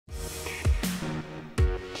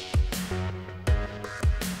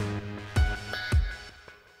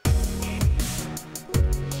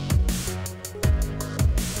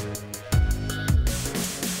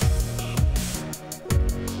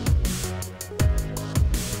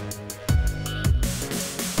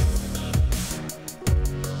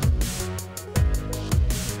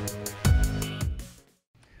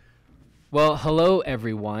Well, hello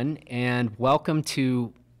everyone, and welcome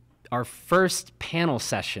to our first panel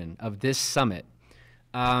session of this summit.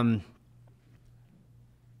 Our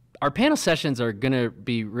panel sessions are going to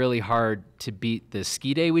be really hard to beat the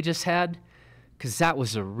ski day we just had, because that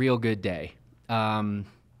was a real good day. And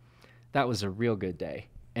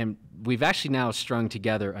we've actually now strung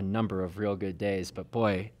together a number of real good days, but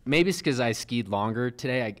boy, maybe it's because I skied longer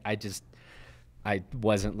today. I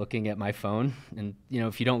wasn't looking at my phone, and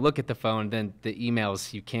if you don't look at the phone, then the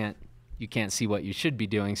emails you can't see what you should be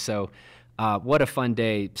doing. So what a fun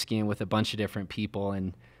day skiing with a bunch of different people,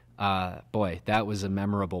 and boy, that was a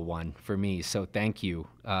memorable one for me. So thank you,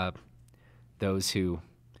 those who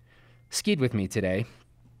skied with me today.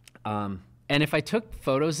 And if I took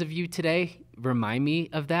photos of you today, remind me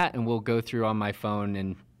of that, and we'll go through on my phone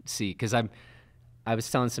and see, because I was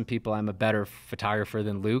telling some people I'm a better photographer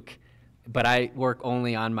than Luke, but I work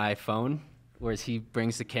only on my phone, whereas he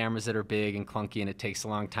brings the cameras that are big and clunky, and it takes a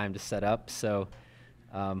long time to set up. So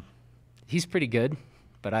he's pretty good,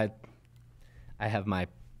 but I have my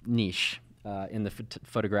niche in the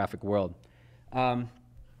photographic world.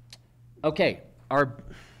 Okay, our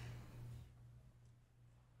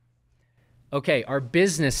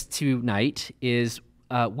business tonight is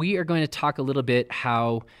we are going to talk a little bit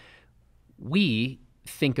how we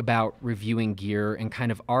think about reviewing gear and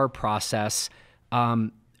kind of our process. I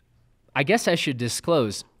guess I should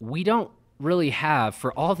disclose, we don't really have,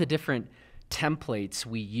 for all the different templates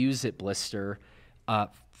we use at Blister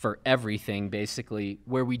for everything, basically,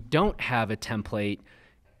 where we don't have a template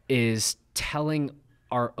is telling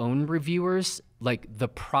our own reviewers like the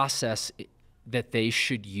process that they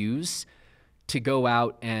should use to go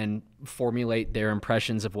out and formulate their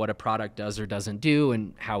impressions of what a product does or doesn't do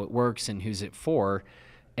and how it works and who's it for.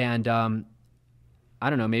 And I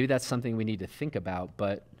don't know, maybe that's something we need to think about,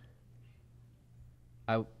 but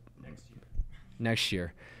next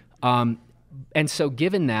year. And so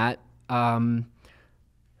given that,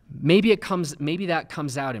 maybe that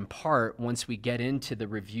comes out in part once we get into the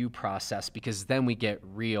review process, because then we get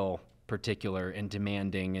real particular and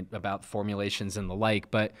demanding about formulations and the like.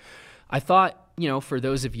 But I thought, for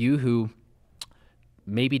those of you who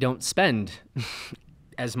maybe don't spend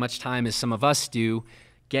as much time as some of us do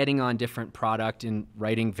getting on different product and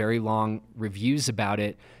writing very long reviews about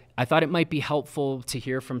it, I thought it might be helpful to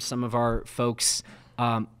hear from some of our folks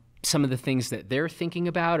some of the things that they're thinking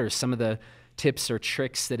about, or some of the tips or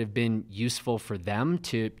tricks that have been useful for them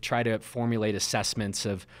to try to formulate assessments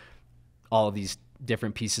of all of these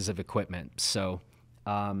different pieces of equipment. So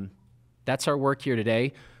that's our work here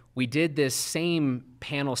today. We did this same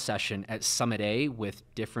panel session at Summit A with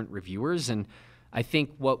different reviewers, and I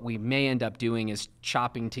think what we may end up doing is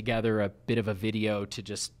chopping together a bit of a video to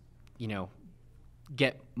just,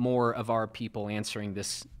 get more of our people answering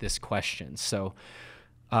this question. So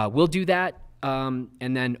we'll do that and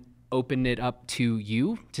then open it up to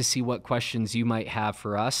you to see what questions you might have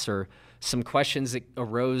for us, or some questions that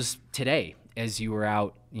arose today as you were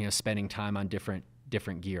out, spending time on different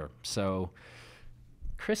gear. So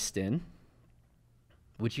Kristin,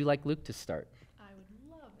 would you like Luke to start? I would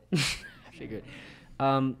love it. I figured.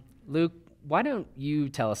 Luke, why don't you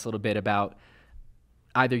tell us a little bit about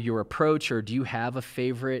either your approach, or do you have a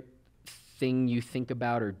favorite thing you think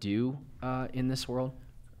about or do in this world?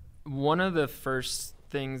 One of the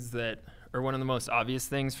most obvious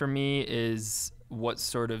things for me is what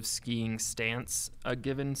sort of skiing stance a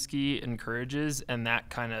given ski encourages, and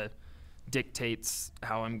that kind of dictates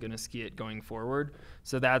how I'm going to ski it going forward.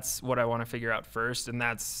 So that's what I want to figure out first, and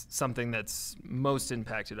that's something that's most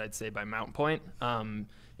impacted, I'd say, by mount point.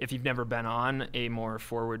 If you've never been on a more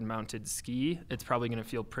forward-mounted ski, it's probably going to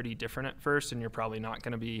feel pretty different at first, and you're probably not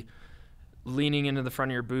going to be leaning into the front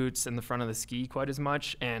of your boots and the front of the ski quite as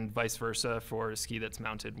much, and vice versa for a ski that's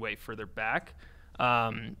mounted way further back.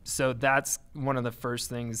 So that's one of the first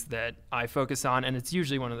things that I focus on, and it's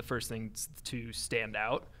usually one of the first things to stand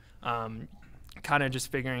out. Kind of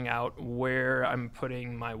just figuring out where I'm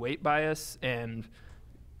putting my weight bias and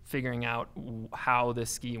figuring out how the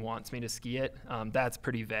ski wants me to ski it. That's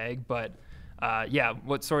pretty vague, but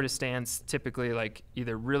what sort of stance, typically like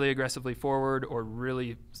either really aggressively forward or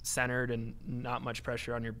really centered and not much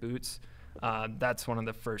pressure on your boots. That's one of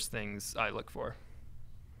the first things I look for.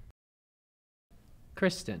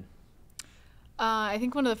 Kristin. I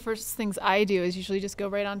think one of the first things I do is usually just go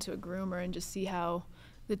right onto a groomer and just see how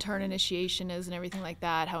the turn initiation is and everything like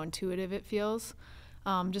that, how intuitive it feels,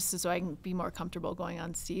 just so I can be more comfortable going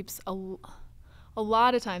on steeps. A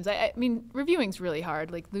lot of times, I mean, reviewing's really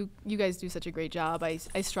hard. Like, Luke, you guys do such a great job. I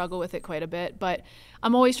struggle with it quite a bit, but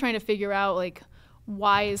I'm always trying to figure out, like,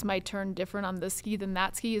 why is my turn different on this ski than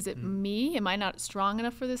that ski? Is it me? Am I not strong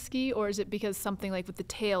enough for this ski? Or is it because something like with the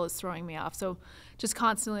tail is throwing me off? So just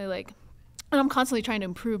constantly like, and I'm constantly trying to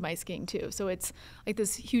improve my skiing too. So it's like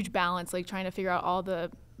this huge balance, like trying to figure out all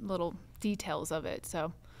the little details of it.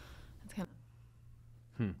 So it's kind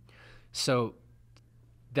of. So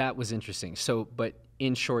that was interesting. So, but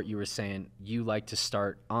in short, you were saying you like to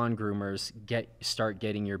start on groomers, start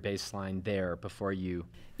getting your baseline there before you.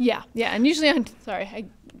 Yeah, and usually I'm sorry.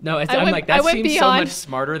 I'm like, that seems so much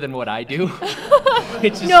smarter than what I do. I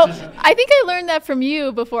think I learned that from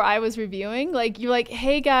you before I was reviewing. Like, you're like,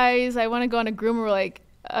 hey guys, I want to go on a groomer. We're like,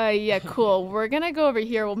 yeah, cool. We're going to go over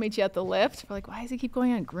here. We'll meet you at the lift. We're like, why does he keep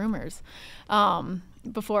going on groomers?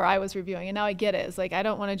 Before I was reviewing. And now I get it. It's like, I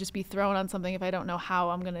don't want to just be thrown on something if I don't know how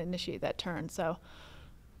I'm going to initiate that turn. So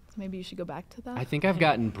maybe you should go back to that. I think I've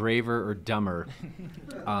gotten braver or dumber.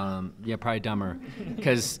 Yeah, probably dumber.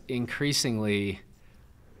 Because increasingly,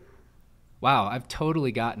 wow, I've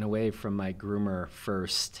totally gotten away from my groomer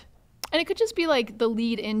first. And it could just be like the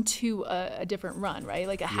lead into a different run, right?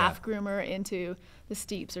 Like a half groomer into the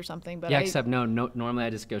steeps or something. But except normally I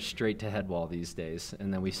just go straight to head wall these days,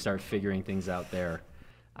 and then we start figuring things out there.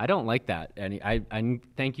 I don't like that. And I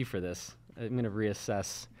thank you for this. I'm going to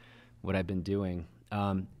reassess what I've been doing.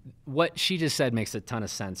 What she just said makes a ton of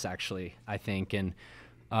sense, actually, I think. And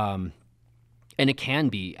it can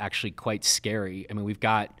be actually quite scary. I mean, we've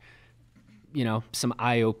got, some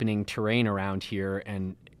eye-opening terrain around here.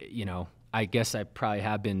 And, I guess I probably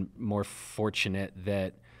have been more fortunate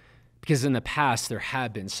that, because in the past there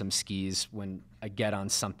have been some skis when I get on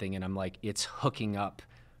something and I'm like, it's hooking up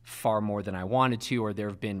far more than I wanted to, or there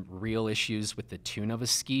have been real issues with the tune of a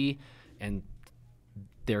ski. And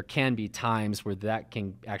there can be times where that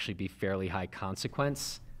can actually be fairly high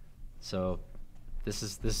consequence. So this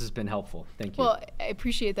has been helpful. Thank you. Well, I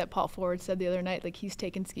appreciate that Paul Ford said the other night, like he's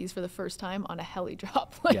taken skis for the first time on a heli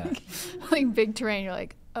drop, like big terrain. You're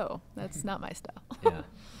like, oh, that's not my style. Yeah.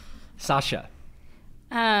 Sascha.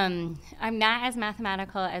 I'm not as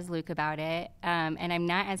mathematical as Luke about it, and I'm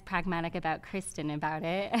not as pragmatic about Kristin about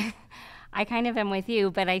it. I kind of am with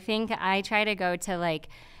you, but I think I try to go to like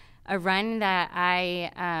a run that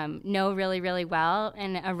I know really, really well,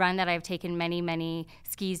 and a run that I've taken many, many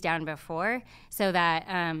skis down before, so that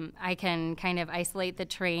I can kind of isolate the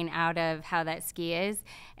terrain out of how that ski is.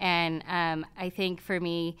 And I think for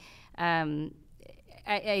me,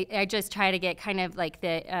 I just try to get kind of like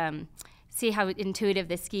the see how intuitive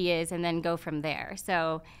the ski is and then go from there.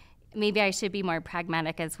 So maybe I should be more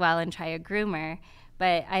pragmatic as well and try a groomer.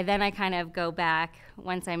 But I kind of go back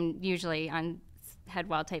once I'm usually on head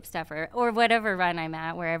wall type stuff or whatever run I'm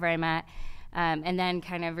at, wherever I'm at, and then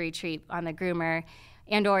kind of retreat on the groomer.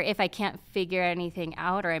 And or if I can't figure anything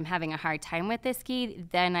out or I'm having a hard time with the ski,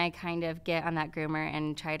 then I kind of get on that groomer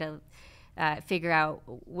and try to figure out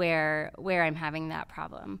where I'm having that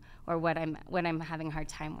problem or what I'm having a hard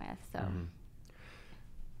time with. So,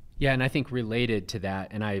 yeah, and I think related to that,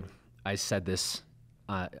 and I said this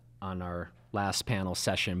on our last panel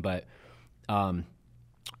session, but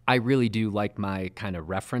I really do like my kind of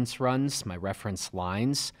reference runs, my reference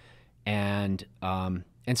lines, and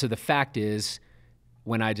so the fact is,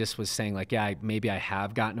 when I just was saying like, yeah, maybe I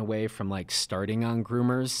have gotten away from like starting on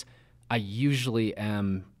groomers, I usually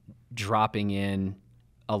am dropping in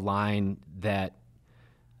a line that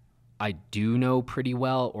I do know pretty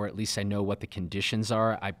well, or at least I know what the conditions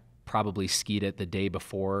are. I probably skied it the day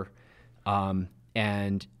before,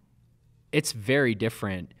 and it's very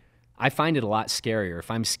different. I find it a lot scarier if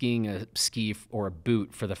I'm skiing a ski or a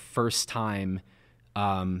boot for the first time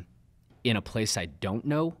in a place I don't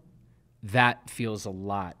know. That feels a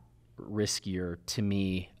lot riskier to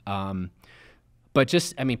me. But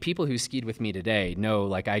just, I mean, people who skied with me today know,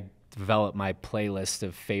 like, I developed my playlist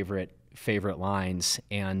of favorite lines,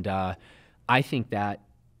 and I think that,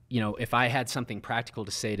 if I had something practical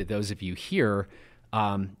to say to those of you here,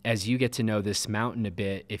 as you get to know this mountain a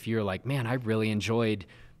bit, if you're like, man, I really enjoyed,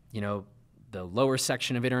 the lower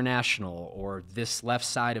section of International or this left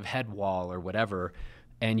side of head wall or whatever,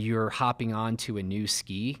 and you're hopping onto a new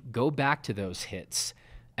ski, go back to those hits.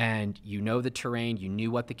 And the terrain, you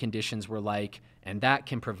knew what the conditions were like, and that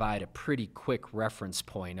can provide a pretty quick reference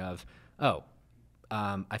point of,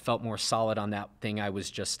 I felt more solid on that thing I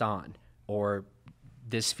was just on, or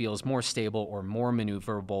this feels more stable or more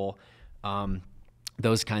maneuverable.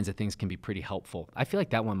 Those kinds of things can be pretty helpful. I feel like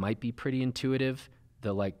that one might be pretty intuitive,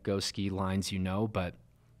 the like go ski lines, but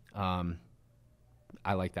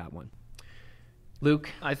I like that one. Luke?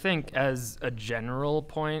 I think as a general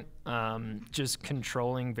point, just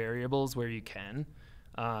controlling variables where you can.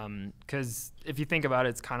 Because if you think about it,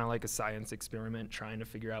 it's kind of like a science experiment trying to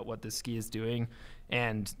figure out what the ski is doing.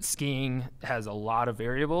 And skiing has a lot of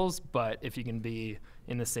variables, but if you can be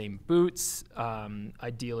in the same boots,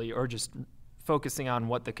 ideally, or just focusing on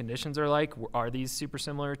what the conditions are like, are these super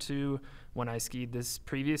similar to when I skied this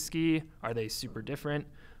previous ski? Are they super different?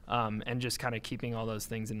 And just kind of keeping all those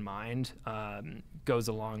things in mind goes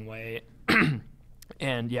a long way.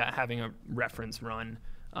 And yeah, having a reference run,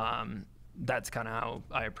 that's kind of how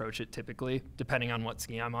I approach it typically, depending on what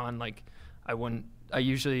ski I'm on. Like I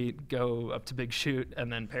usually go up to Big Chute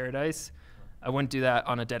and then Paradise. I wouldn't do that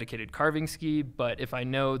on a dedicated carving ski, but if I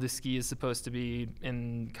know the ski is supposed to be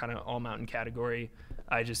in kind of all mountain category,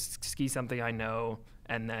 I just ski something I know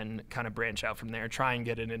and then kind of branch out from there, try and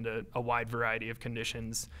get it into a wide variety of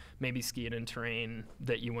conditions, maybe ski it in terrain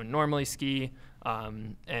that you wouldn't normally ski.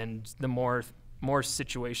 And the more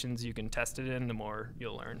situations you can test it in, the more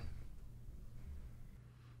you'll learn.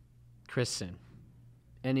 Kristin,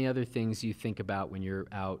 any other things you think about when you're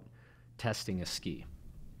out testing a ski?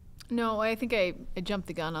 No, I think I jumped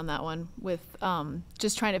the gun on that one with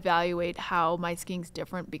just trying to evaluate how my skiing's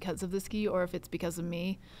different because of the ski or if it's because of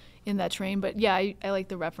me in that terrain. But yeah, I like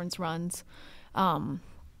the reference runs.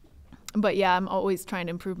 But yeah, I'm always trying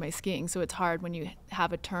to improve my skiing. So it's hard when you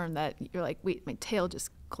have a turn that you're like, wait, my tail just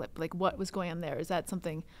clipped. Like, what was going on there? Is that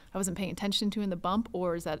something I wasn't paying attention to in the bump,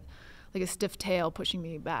 or is that like a stiff tail pushing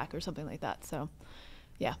me back or something like that? So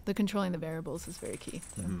yeah, the controlling the variables is very key.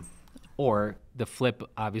 So. Mm-hmm. Or the flip,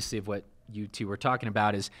 obviously, of what you two were talking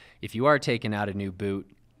about is if you are taking out a new boot,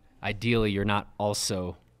 ideally you're not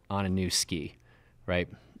also on a new ski, right?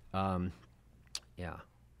 Yeah.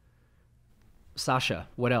 Sascha,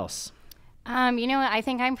 what else? You know what? I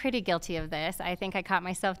think I'm pretty guilty of this. I think I caught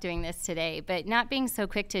myself doing this today, but not being so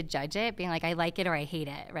quick to judge it, being like, I like it or I hate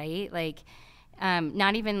it, right? Like,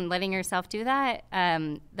 not even letting yourself do that.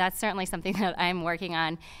 That's certainly something that I'm working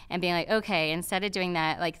on, and being like, okay, instead of doing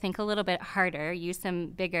that, like, think a little bit harder, use some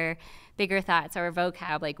bigger thoughts or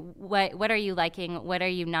vocab. Like, what are you liking? What are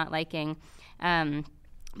you not liking?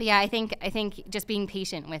 But yeah, I think just being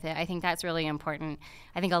patient with it, I think that's really important.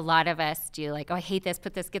 I think a lot of us do, like, oh, I hate this,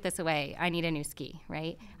 put this, get this away. I need a new ski,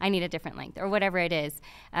 right? I need a different length or whatever it is.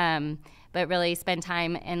 But really spend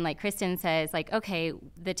time, and like Kristin says, like, okay,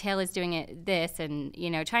 the tail is doing it this, and, you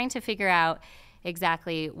know, trying to figure out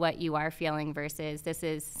exactly what you are feeling versus this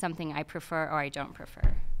is something I prefer or I don't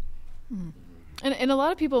prefer. Mm. And a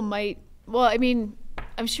lot of people might, well, I mean,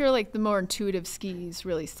 I'm sure like the more intuitive skis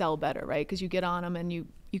really sell better, right? Because you get on them and you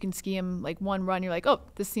can ski them like one run, you're like, oh,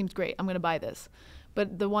 this seems great, I'm going to buy this.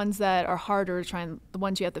 But the ones that are harder, the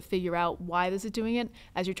ones you have to figure out why this is doing it,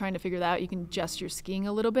 as you're trying to figure that out, you can adjust your skiing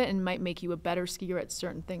a little bit and might make you a better skier at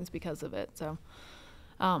certain things because of it. So,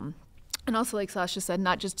 and also like Sascha said,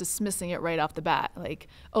 not just dismissing it right off the bat, like,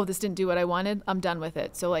 oh, this didn't do what I wanted, I'm done with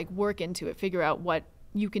it. So like work into it, figure out what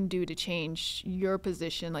you can do to change your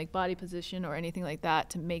position, like body position or anything like that,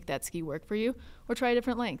 to make that ski work for you, or try a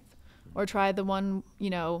different length. Or try the one, you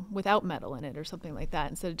know, without metal in it or something like that,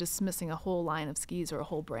 instead of dismissing a whole line of skis or a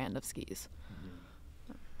whole brand of skis.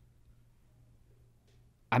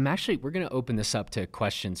 We're going to open this up to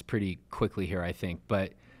questions pretty quickly here, I think.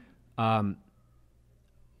 But one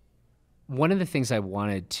of the things I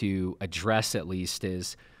wanted to address at least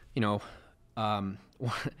is, you know,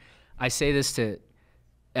 I say this to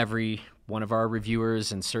every one of our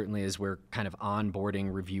reviewers, and certainly as we're kind of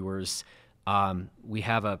onboarding reviewers, we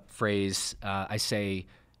have a phrase, I say,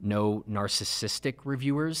 no narcissistic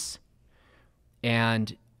reviewers.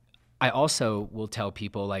 And I also will tell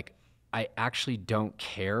people, like, I actually don't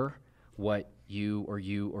care what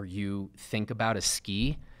you think about a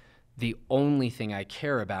ski. The only thing I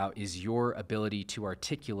care about is your ability to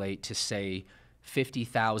articulate to, say,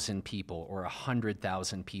 50,000 people or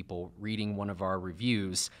 100,000 people reading one of our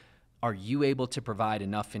reviews. Are you able to provide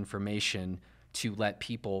enough information to let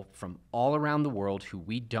people from all around the world who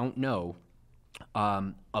we don't know,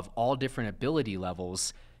 of all different ability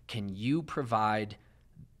levels, can you provide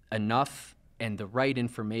enough and the right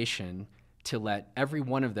information to let every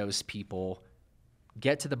one of those people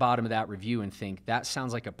get to the bottom of that review and think, that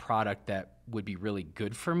sounds like a product that would be really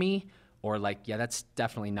good for me, or like, yeah, that's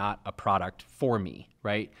definitely not a product for me,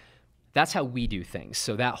 right? That's how we do things.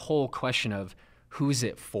 So that whole question of who's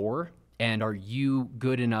it for, and are you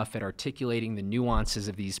good enough at articulating the nuances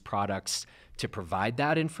of these products to provide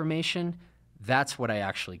that information? That's what I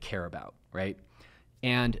actually care about, right?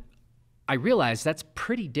 And I realize that's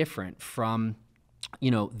pretty different from,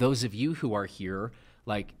 you know, those of you who are here.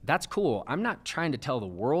 Like, that's cool. I'm not trying to tell the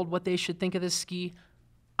world what they should think of this ski.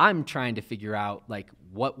 I'm trying to figure out, like,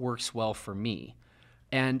 what works well for me.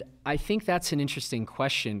 And I think that's an interesting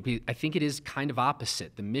question. I think it is kind of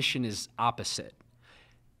opposite. The mission is opposite.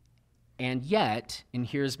 And yet, and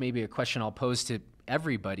here's maybe a question I'll pose to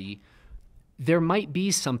everybody, there might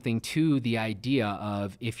be something to the idea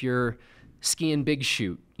of if you're skiing big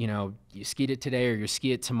shoot, you skied it today or you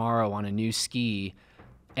ski it tomorrow on a new ski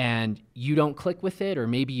and you don't click with it, or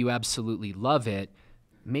maybe you absolutely love it,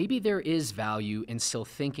 maybe there is value in still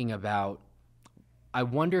thinking about, I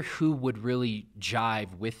wonder who would really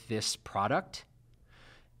jive with this product,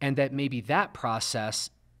 and that maybe that process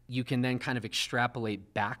you can then kind of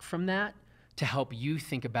extrapolate back from that to help you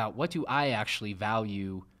think about, what do I actually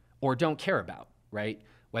value or don't care about, right?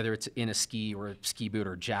 Whether it's in a ski or a ski boot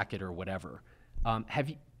or jacket or whatever.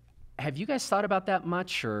 Have you guys thought about that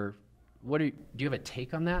much, or do you have a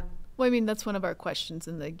take on that? Well, I mean, that's one of our questions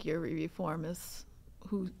in the gear review form is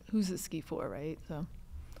who's the ski for, right? So.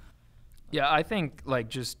 Yeah, I think like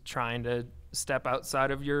just trying to step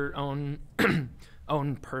outside of your own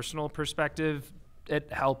own personal perspective,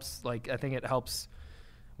 it helps. Like, I think it helps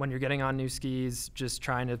when you're getting on new skis, just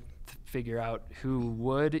trying to figure out who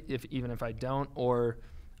would, even if I don't, or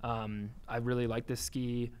I really like this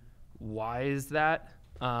ski. Why is that?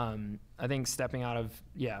 I think stepping out of,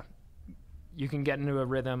 you can get into a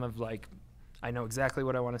rhythm of like, I know exactly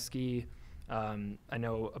what I want to ski. I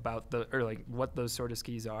know about what those sort of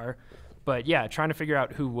skis are. But yeah, trying to figure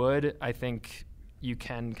out who would, I think you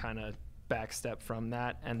can kind of backstep from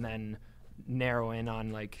that and then narrow in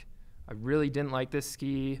on like, I really didn't like this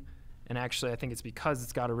ski, and actually I think it's because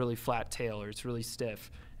it's got a really flat tail or it's really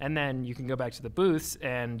stiff. And then you can go back to the booths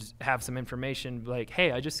and have some information like,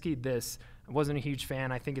 hey, I just skied this. I wasn't a huge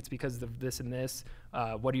fan. I think it's because of this and this.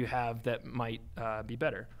 What do you have that might be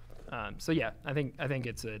better? So yeah, I think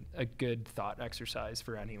it's a good thought exercise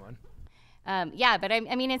for anyone. But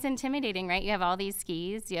I mean, it's intimidating, right? You have all these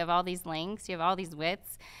skis, you have all these lengths, you have all these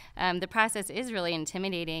widths. The process is really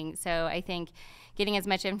intimidating. So I think getting as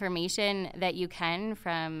much information that you can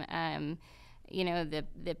from,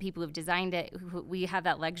 the people who've designed it, we have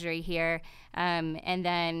that luxury here. And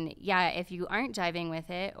then, if you aren't jiving with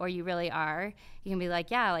it, or you really are, you can be like,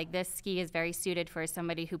 like this ski is very suited for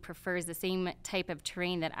somebody who prefers the same type of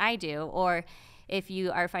terrain that I do. Or if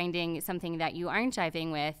you are finding something that you aren't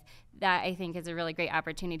jiving with, that I think is a really great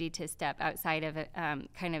opportunity to step outside of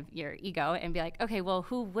kind of your ego and be like, okay, well,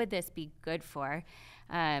 who would this be good for?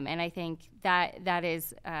 And I think that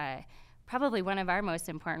is probably one of our most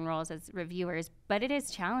important roles as reviewers, but it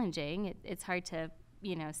is challenging. It's hard to,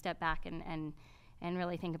 step back and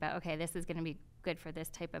really think about, okay, this is going to be good for this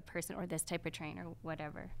type of person or this type of terrain or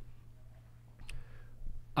whatever.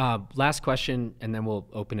 Last question, and then we'll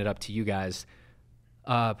open it up to you guys.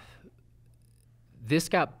 This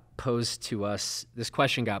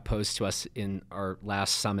question got posed to us in our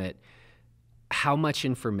last summit. How much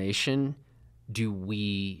information do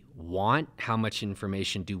we want? How much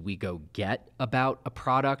information do we go get about a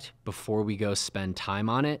product before we go spend time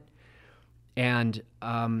on it? And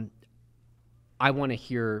I want to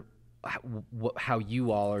hear how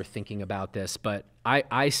you all are thinking about this, but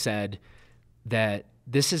I said that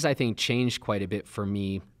this has, I think, changed quite a bit for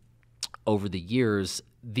me over the years.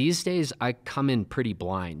 These days, I come in pretty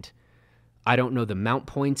blind. I don't know the mount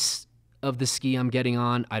points of the ski I'm getting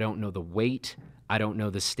on. I don't know the weight. I don't know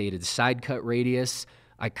the stated side cut radius.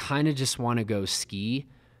 I kind of just want to go ski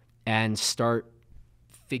and start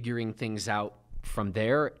figuring things out from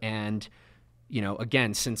there. And,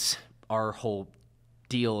 again, since our whole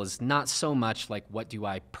deal is not so much like what do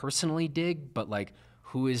I personally dig, but like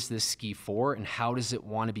who is this ski for and how does it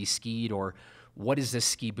want to be skied, or what is this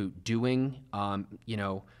ski boot doing?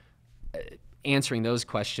 Answering those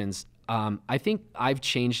questions. I think I've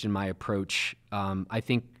changed in my approach. I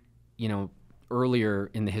think, earlier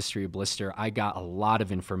in the history of Blister, I got a lot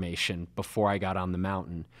of information before I got on the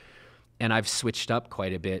mountain, and I've switched up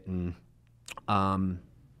quite a bit and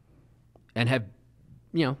have,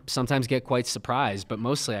 sometimes get quite surprised, but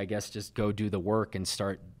mostly I guess just go do the work and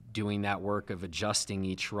start doing that work of adjusting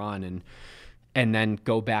each run and then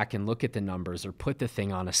go back and look at the numbers or put the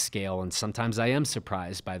thing on a scale. And sometimes I am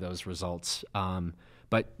surprised by those results.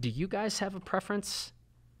 But do you guys have a preference?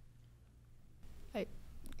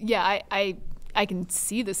 I can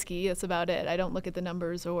see the ski. That's about it. I don't look at the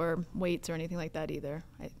numbers or weights or anything like that either.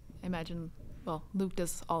 I imagine, well, Luke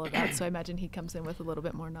does all of that, so I imagine he comes in with a little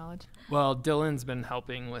bit more knowledge. Well, Dylan's been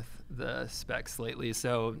helping with the specs lately,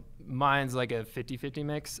 so mine's like a 50-50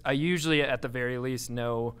 mix. I usually, at the very least,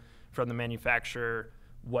 know from the manufacturer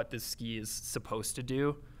what this ski is supposed to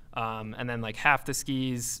do. And then like half the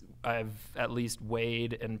skis I've at least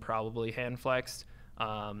weighed and probably hand flexed.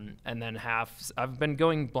 And then I've been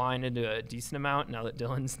going blind into a decent amount now that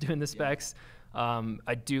Dylan's doing the specs.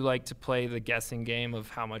 I do like to play the guessing game of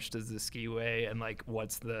how much does the ski weigh and like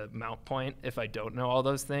what's the mount point if I don't know all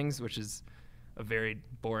those things, which is a very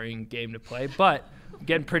boring game to play, but I'm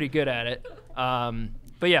getting pretty good at it.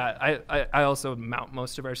 But yeah, I also mount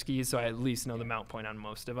most of our skis, so I at least know the mount point on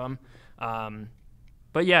most of them.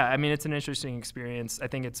 But yeah, I mean, it's an interesting experience. I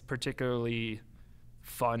think it's particularly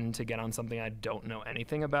fun to get on something I don't know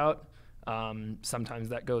anything about. Sometimes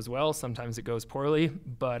that goes well, sometimes it goes poorly,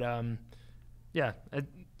 but yeah,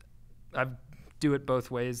 I do it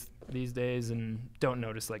both ways these days and don't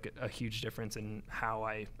notice like a huge difference in how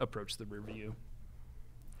I approach the review.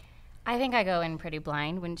 I think I go in pretty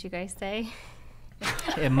blind, wouldn't you guys say?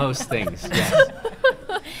 In most things, yes.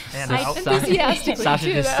 And Enthusiastically, Sasha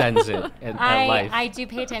too, just though. sends it in life. I do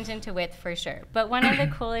pay attention to width for sure. But one of the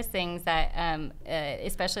coolest things that,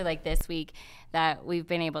 especially like this week, that we've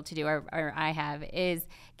been able to do, or I have, is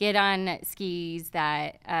get on skis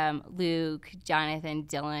that Luke, Jonathan,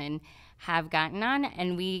 Dylan have gotten on,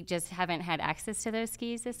 and we just haven't had access to those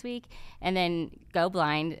skis this week, and then go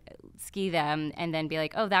blind, ski them, and then be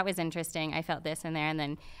like, oh, that was interesting, I felt this in there, and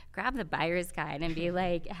then grab the buyer's guide and be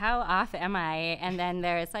like, how off am I? And then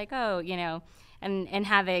there's like, oh, you know, and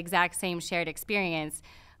have the exact same shared experience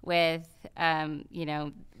with, you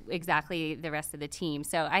know, exactly the rest of the team.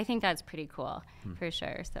 So I think that's pretty cool for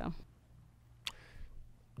sure. So.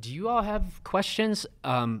 Do you all have questions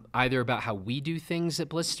either about how we do things at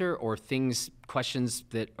Blister or questions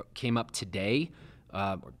that came up today,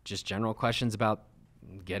 or just general questions about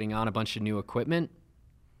getting on a bunch of new equipment?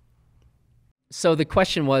 So the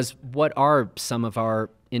question was, what are some of our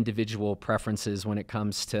individual preferences when it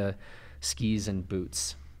comes to skis and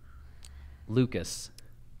boots? Lucas.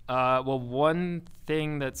 Well, one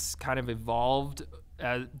thing that's kind of evolved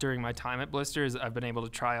during my time at Blister is I've been able to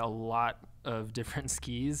try a lot of different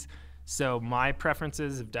skis. So my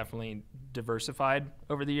preferences have definitely diversified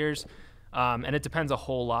over the years. And it depends a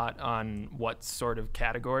whole lot on what sort of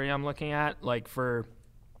category I'm looking at. Like for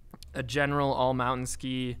a general all mountain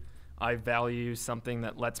ski, I value something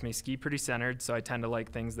that lets me ski pretty centered. So I tend to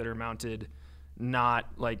like things that are mounted not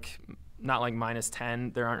like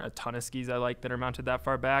 -10. There aren't a ton of skis I like that are mounted that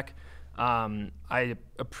far back. I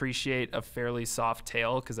appreciate a fairly soft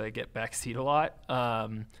tail because I get backseat a lot.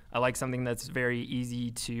 I like something that's very easy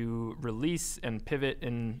to release and pivot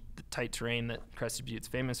in the tight terrain that Crested Butte's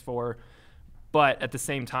famous for. But at the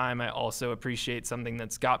same time, I also appreciate something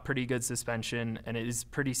that's got pretty good suspension and it is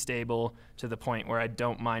pretty stable to the point where I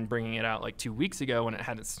don't mind bringing it out like 2 weeks ago when it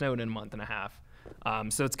hadn't snowed in a month and a half.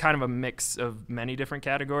 So it's kind of a mix of many different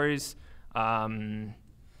categories.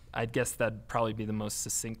 I guess that'd probably be the most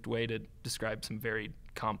succinct way to describe some very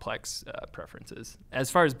complex preferences. As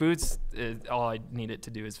far as boots, all I need it to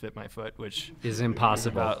do is fit my foot, which is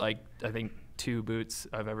impossible. About I think 2 boots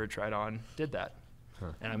I've ever tried on did that.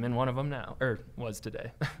 Huh. And I'm in one of them now, or was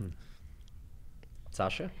today.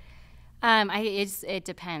 Sasha? It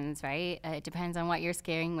depends, right? It depends on what you're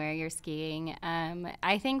skiing, where you're skiing.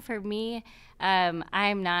 I think for me,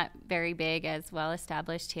 I'm not very big as well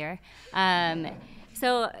established here.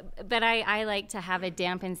 But I like to have a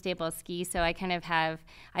damp and stable ski, so I kind of have,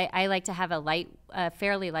 I like to have a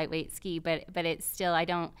fairly lightweight ski, but it's still,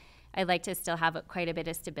 I like to still have quite a bit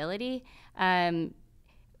of stability.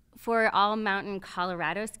 For all mountain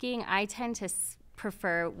Colorado skiing, I tend to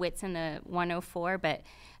prefer widths in the 104, but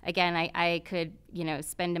again, I could,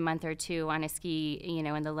 spend a month or two on a ski,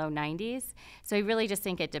 in the low 90s. So I really just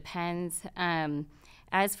think it depends.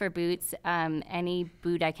 As for boots, any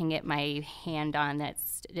boot I can get my hand on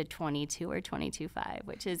that's a 22 or 22.5,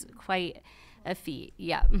 which is quite a feat.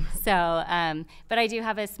 Yeah. So, but I do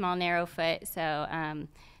have a small, narrow foot, so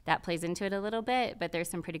that plays into it a little bit. But there's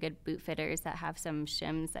some pretty good boot fitters that have some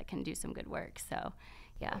shims that can do some good work. So,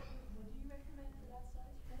 yeah. What do you recommend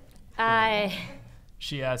for that size?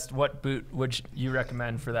 She asked, "What boot would you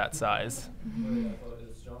recommend for that size?" No, you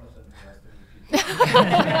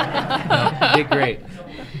did great.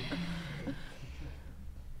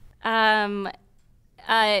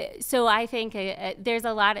 So I think there's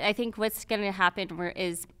a lot. I think what's going to happen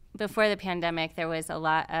is before the pandemic, there was a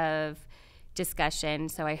lot of discussion.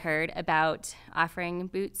 So I heard about offering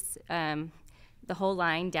boots, the whole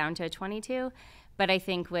line down to a 22. But I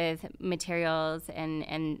think with materials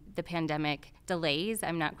and the pandemic delays,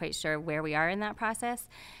 I'm not quite sure where we are in that process.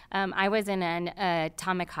 I was in an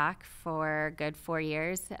Atomic Hawk for a good 4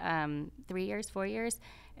 years, 3 years, 4 years,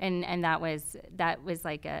 and that was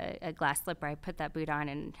like a glass slipper. I put that boot on,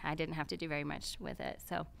 and I didn't have to do very much with it.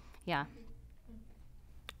 So, yeah.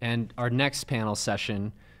 And our next panel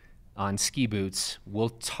session, on ski boots, we'll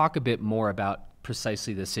talk a bit more about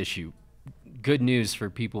precisely this issue. Good news for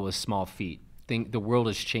people with small feet. The world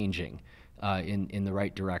is changing in the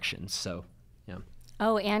right direction. So, yeah.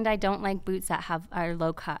 Oh, and I don't like boots that are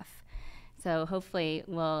low cuff. So hopefully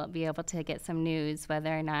we'll be able to get some news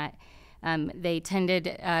whether or not they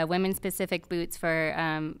tended, women-specific boots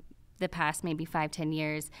for the past maybe 5-10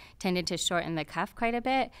 years tended to shorten the cuff quite a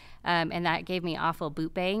bit, and that gave me awful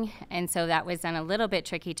boot bang. And so that was then a little bit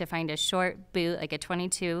tricky to find a short boot, like a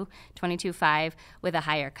 22.5 with a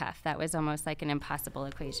higher cuff. That was almost like an impossible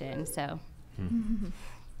equation. So,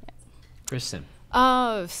 Kristin.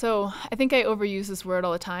 So I think I overuse this word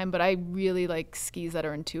all the time, but I really like skis that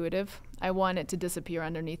are intuitive. I want it to disappear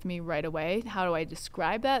underneath me right away. How do I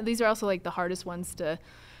describe that? These are also like the hardest ones to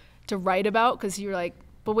write about, because you're like,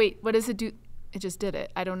 but wait, what does it do? It just did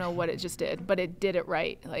it. I don't know what it just did, but it did it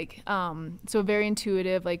right. Like, so very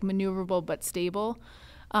intuitive, like maneuverable but stable.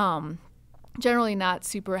 Generally not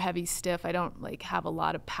super heavy stiff. I don't like have a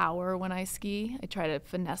lot of power when I ski. I try to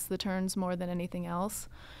finesse the turns more than anything else.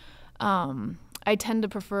 I tend to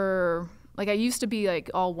prefer, like I used to be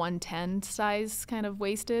like all 110 size kind of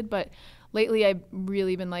waisted, but lately I've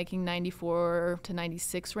really been liking 94 to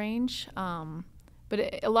 96 range.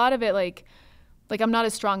 But a lot of it, like I'm not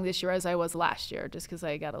as strong this year as I was last year, just because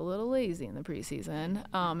I got a little lazy in the preseason.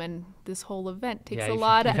 And this whole event takes a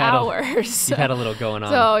lot of hours. You've had a little going on.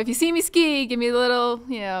 So if you see me ski, give me a little,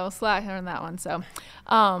 slack on that one. So,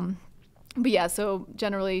 but yeah, so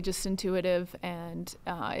generally just intuitive, and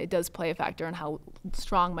it does play a factor in how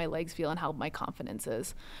strong my legs feel and how my confidence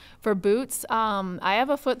is. For boots, I have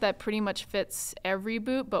a foot that pretty much fits every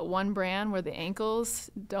boot, but one brand where the ankles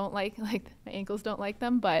don't like my ankles don't like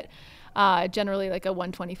them, but generally like a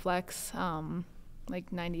 120 flex,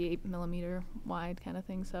 like 98 millimeter wide kind of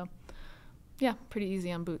thing. So yeah, pretty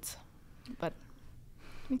easy on boots, but.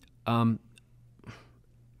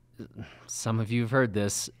 Some of you have heard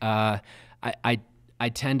this. I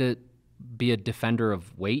tend to be a defender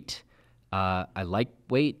of weight. I like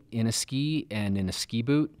weight in a ski and in a ski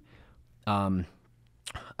boot.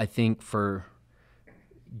 I think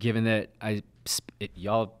given that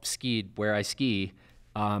y'all skied where I ski,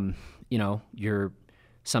 you're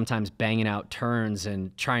sometimes banging out turns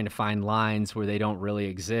and trying to find lines where they don't really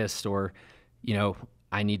exist, or,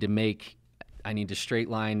 I need to straight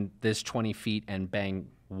line this 20 feet and bang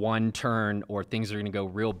one turn, or things are going to go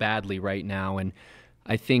real badly right now. And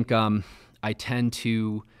I think I tend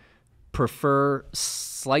to prefer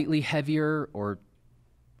slightly heavier or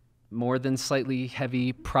more than slightly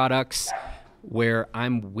heavy products where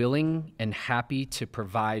I'm willing and happy to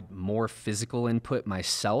provide more physical input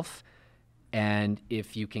myself. And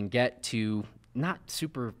if you can get to not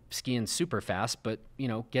skiing super fast, but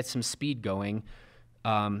get some speed going,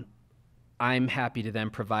 I'm happy to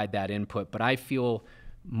then provide that input. But I feel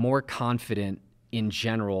more confident in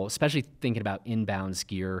general, especially thinking about inbounds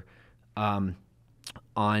gear,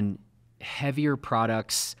 on heavier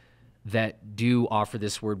products that do offer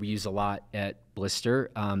this word we use a lot at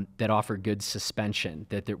Blister, that offer good suspension,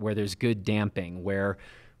 where there's good damping, where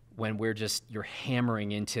when you're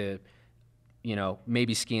hammering into,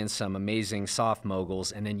 maybe skiing some amazing soft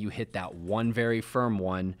moguls, and then you hit that one very firm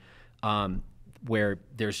one, where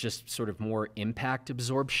there's just sort of more impact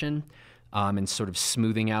absorption, and sort of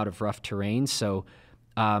smoothing out of rough terrain. So,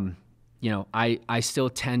 I still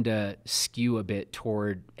tend to skew a bit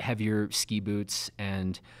toward heavier ski boots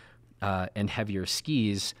and heavier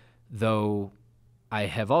skis, though I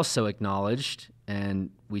have also acknowledged,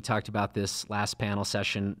 and we talked about this last panel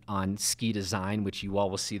session on ski design, which you all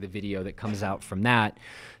will see the video that comes out from that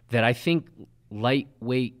I think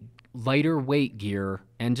lighter weight gear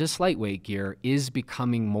and just lightweight gear is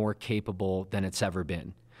becoming more capable than it's ever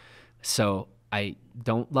been. So I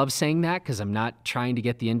don't love saying that, because I'm not trying to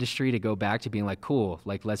get the industry to go back to being like, cool,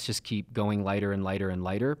 like let's just keep going lighter and lighter and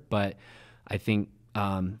lighter. But I think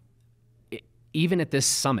even at this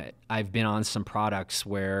summit, I've been on some products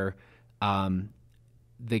where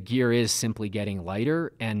the gear is simply getting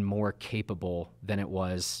lighter and more capable than it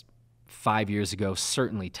was 5 years ago,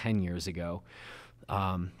 certainly 10 years ago.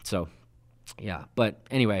 So yeah, but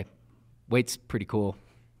anyway, weight's pretty cool.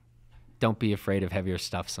 Don't be afraid of heavier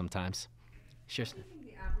stuff sometimes. Sure. What do you think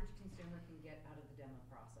the average consumer can get out of the demo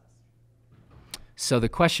process? So the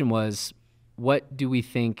question was, what do we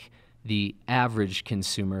think the average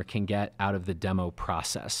consumer can get out of the demo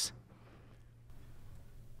process?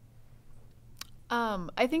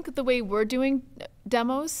 I think the way we're doing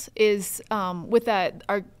demos is with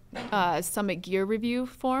our Summit Gear Review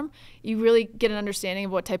form, you really get an understanding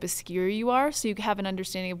of what type of skier you are, so you have an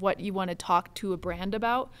understanding of what you want to talk to a brand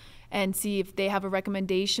about. and see if they have a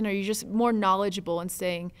recommendation, or you're just more knowledgeable and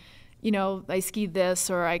saying, you know, I skied this,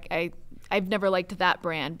 or I've never liked that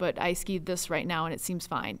brand, but I skied this right now and it seems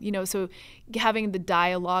fine. You know, so having the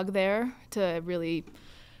dialogue there to really,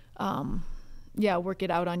 work it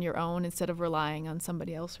out on your own instead of relying on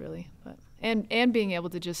somebody else, really. But and being able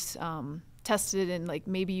to just test it, and like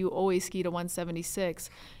maybe you always skied a 176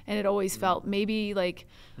 and it always felt maybe like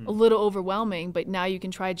a little overwhelming, but now you can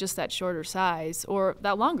try just that shorter size or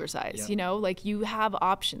that longer size. You know, like you have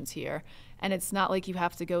options here, and it's not like you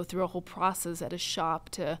have to go through a whole process at a shop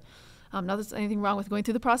to. Not that there's anything wrong with going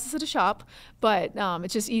through the process at a shop, but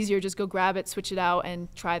it's just easier. Just go grab it, switch it out,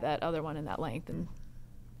 and try that other one in that length and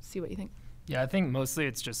see what you think. Yeah, I think mostly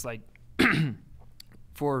it's just like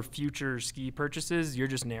for future ski purchases, you're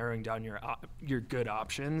just narrowing down your good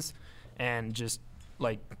options, and just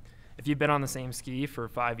like if you've been on the same ski for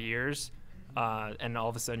 5 years, and all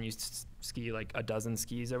of a sudden you ski like a dozen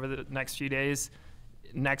skis over the next few days.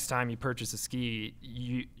 Next time you purchase a ski,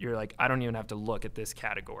 you're like, I don't even have to look at this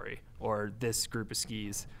category or this group of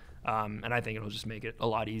skis. And I think it'll just make it a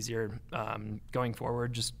lot easier going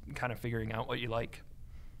forward, just kind of figuring out what you like.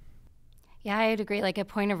 Yeah, I'd agree. Like a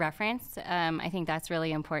point of reference, I think that's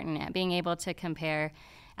really important. Being able to compare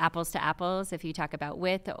apples to apples, if you talk about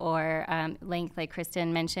width or length, like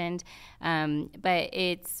Kristin mentioned. But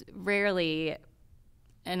it's rarely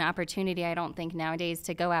an opportunity, I don't think, nowadays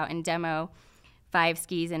to go out and demo 5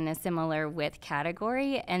 skis in a similar width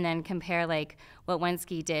category and then compare like what one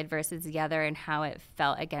ski did versus the other and how it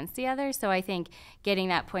felt against the other. So I think getting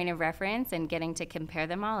that point of reference and getting to compare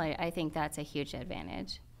them all, I think that's a huge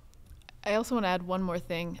advantage. I also want to add one more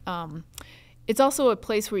thing. It's also a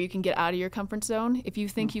place where you can get out of your comfort zone. If you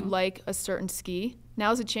think you like a certain ski,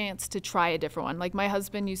 now's a chance to try a different one. Like my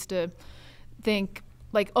husband used to think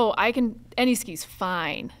like, oh, any ski's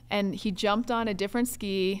fine. And he jumped on a different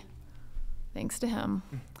ski, thanks to him.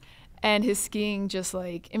 And his skiing just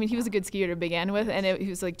like, I mean, he was a good skier to begin with, and he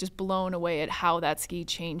was like just blown away at how that ski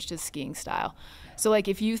changed his skiing style. So like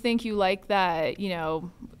if you think you like that, you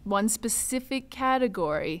know, one specific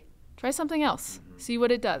category, try something else. See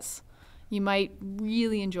what it does. You might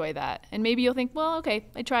really enjoy that. And maybe you'll think, well, okay,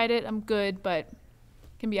 I tried it, I'm good, but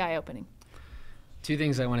it can be eye-opening. 2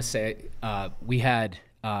 things I want to say. We had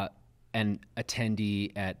an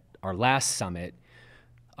attendee at our last summit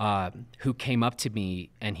who came up to me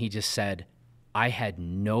and he just said, I had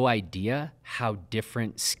no idea how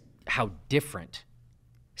different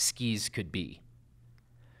skis could be.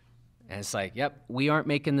 And it's like, yep, we aren't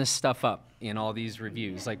making this stuff up in all these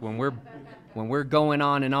reviews. Like when we're going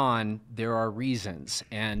on and on, there are reasons.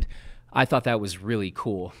 And I thought that was really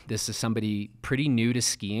cool. This is somebody pretty new to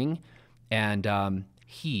skiing, and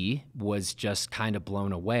he was just kind of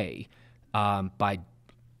blown away by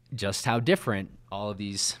just how different all of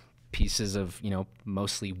these pieces of, you know,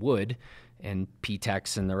 mostly wood and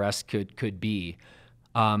P-Tex and the rest could be.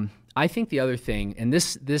 I think the other thing, and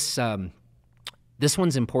this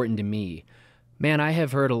one's important to me. Man, I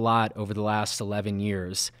have heard a lot over the last 11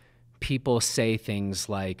 years, people say things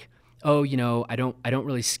like, oh, you know, I don't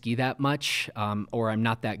really ski that much, or I'm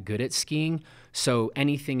not that good at skiing, so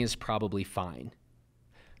anything is probably fine.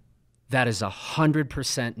 That is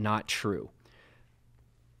 100% not true.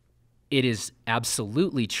 It is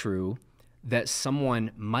absolutely true that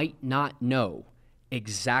someone might not know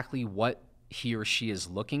exactly what he or she is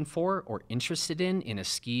looking for or interested in a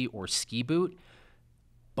ski or ski boot,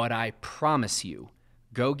 but I promise you,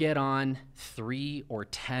 go get on 3 or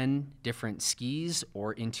 10 different skis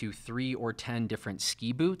or into 3 or 10 different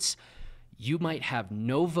ski boots. You might have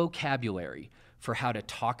no vocabulary for how to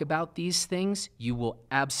talk about these things. You will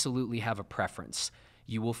absolutely have a preference.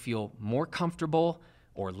 You will feel more comfortable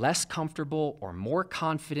or less comfortable or more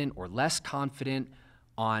confident or less confident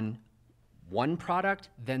on one product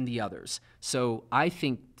than the others. So I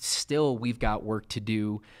think still we've got work to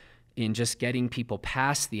do in just getting people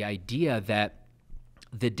past the idea that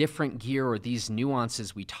the different gear or these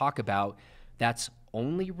nuances we talk about, that's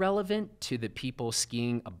only relevant to the people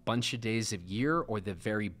skiing a bunch of days a year or the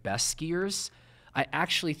very best skiers. I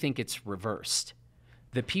actually think it's reversed.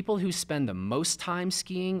 The people who spend the most time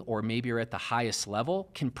skiing or maybe are at the highest level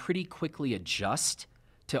can pretty quickly adjust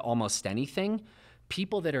to almost anything.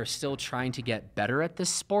 People that are still trying to get better at this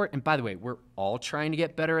sport, and by the way, we're all trying to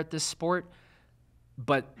get better at this sport,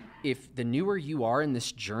 but if the newer you are in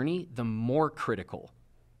this journey, the more critical,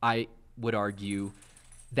 I would argue,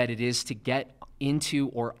 that it is to get into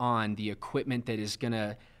or on the equipment that is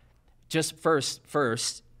gonna just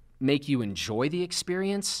first make you enjoy the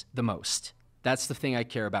experience the most. That's the thing I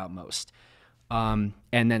care about most. And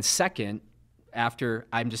then second, after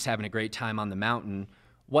I'm just having a great time on the mountain,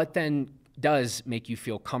 what then does make you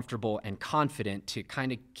feel comfortable and confident to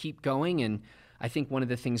kind of keep going. And I think one of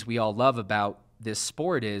the things we all love about this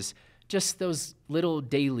sport is just those little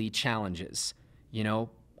daily challenges. You know,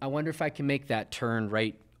 I wonder if I can make that turn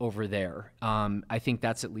right over there. I think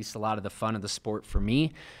that's at least a lot of the fun of the sport for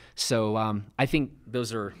me. So I think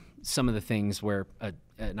those are some of the things where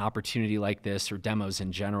an opportunity like this, or demos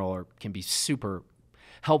in general, can be super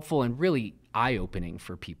helpful and really eye-opening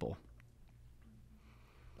for people.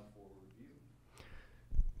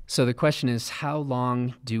 So the question is, how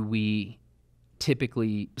long do we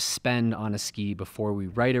typically spend on a ski before we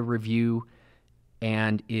write a review?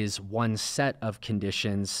 And is one set of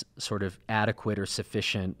conditions sort of adequate or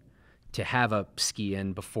sufficient to have a ski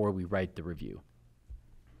in before we write the review?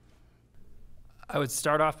 I would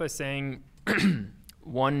start off by saying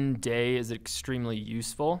 1 day is extremely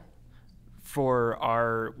useful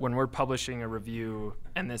for when we're publishing a review,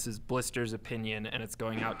 and this is Blister's opinion and it's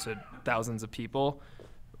going out to thousands of people.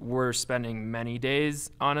 We're spending many days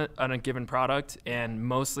on a given product, and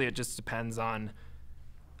mostly it just depends on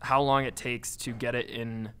how long it takes to get it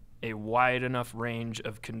in a wide enough range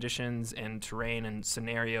of conditions and terrain and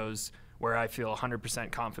scenarios where I feel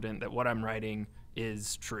 100% confident that what I'm writing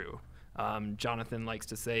is true. Jonathan likes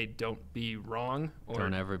to say, don't be wrong.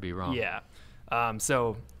 Don't ever be wrong. Yeah.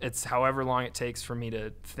 So it's however long it takes for me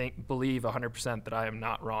to believe 100% that I am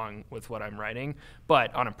not wrong with what I'm writing.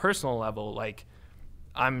 But on a personal level, like,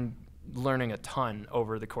 I'm learning a ton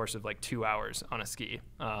over the course of like 2 hours on a ski.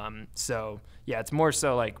 So yeah, it's more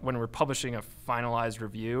so like when we're publishing a finalized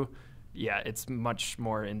review, yeah, it's much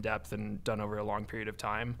more in depth and done over a long period of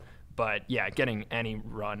time. But yeah, getting any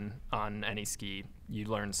run on any ski, you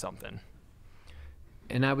learn something.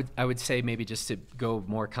 And I would say, maybe just to go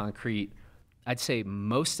more concrete, I'd say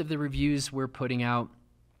most of the reviews we're putting out,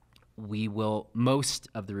 most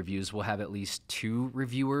of the reviews will have at least 2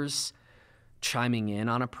 reviewers chiming in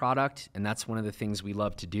on a product, and that's one of the things we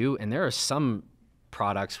love to do. And there are some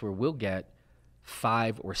products where we'll get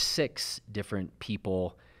 5 or 6 different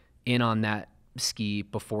people in on that ski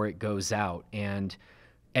before it goes out. And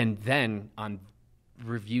then on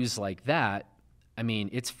reviews like that, I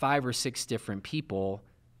mean, it's 5 or 6 different people,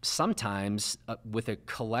 sometimes with a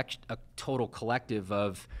total collective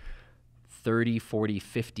of 30, 40,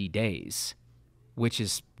 50 days, which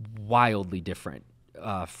is wildly different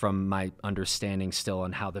from my understanding still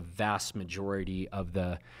on how the vast majority of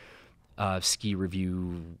the ski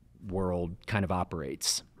review world kind of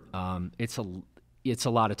operates. It's a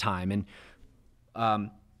lot of time. And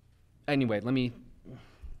anyway,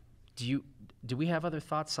 do we have other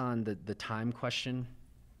thoughts on the time question?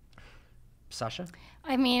 Sasha?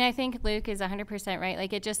 I mean, I think Luke is 100% right.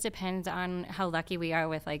 Like, it just depends on how lucky we are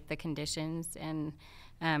with like the conditions and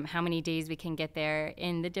how many days we can get there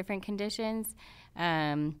in the different conditions.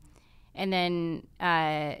 And then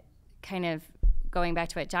kind of going back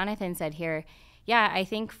to what Jonathan said here, yeah, I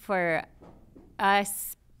think for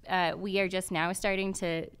us, we are just now starting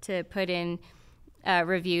to put in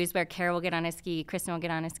reviews where Kara will get on a ski, Kristin will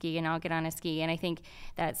get on a ski, and I'll get on a ski. And I think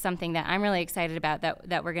that's something that I'm really excited about,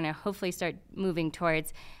 that we're going to hopefully start moving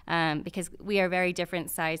towards, because we are very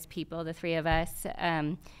different sized people, the 3 of us.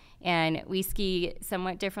 And we ski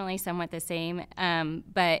somewhat differently, somewhat the same.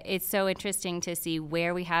 But it's so interesting to see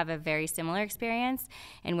where we have a very similar experience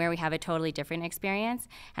and where we have a totally different experience.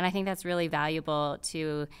 And I think that's really valuable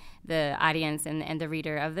to the audience and the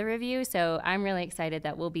reader of the review. So I'm really excited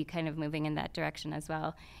that we'll be kind of moving in that direction as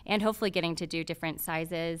well. And hopefully getting to do different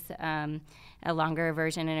sizes, a longer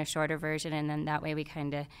version and a shorter version. And then that way we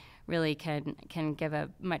kind of really can give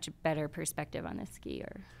a much better perspective on the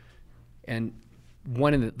skier. And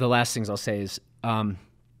one of the last things I'll say is,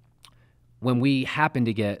 when we happen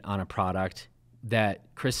to get on a product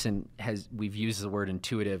that Kristin we've used the word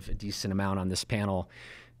intuitive a decent amount on this panel.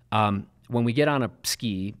 When we get on a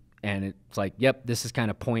ski and it's like, yep, this is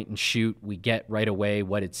kind of point and shoot, we get right away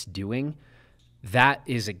what it's doing. That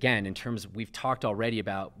is, again, in terms of, we've talked already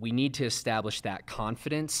about, we need to establish that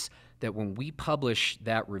confidence that when we publish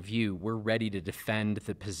that review, we're ready to defend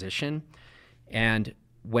the position. And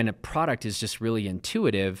when a product is just really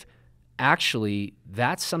intuitive, actually,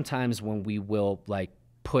 that's sometimes when we will like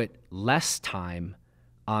put less time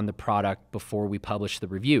on the product before we publish the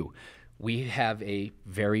review. We have a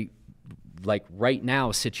very, like right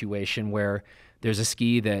now, situation where there's a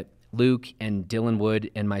ski that Luke and Dylan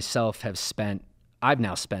Wood and myself I've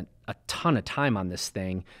now spent a ton of time on this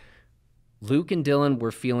thing. Luke and Dylan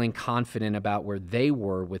were feeling confident about where they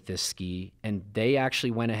were with this ski, and they actually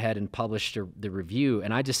went ahead and published the review,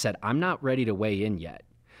 and I just said, I'm not ready to weigh in yet.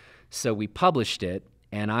 So we published it,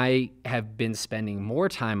 and I have been spending more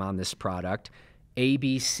time on this product,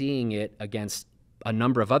 ABCing it against a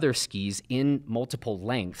number of other skis in multiple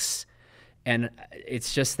lengths. And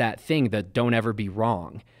it's just that thing that don't ever be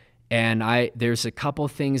wrong. And there's a couple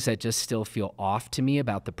things that just still feel off to me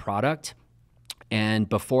about the product. And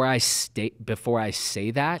before I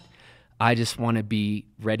say that, I just want to be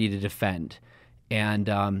ready to defend.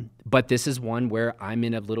 And but this is one where I'm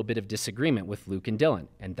in a little bit of disagreement with Luke and Dylan,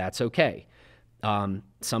 and that's okay.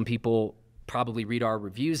 Some people probably read our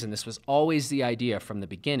reviews, and this was always the idea from the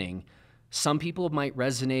beginning. Some people might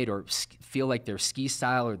resonate or feel like their ski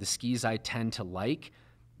style or the skis I tend to like,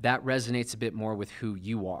 that resonates a bit more with who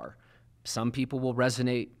you are. Some people will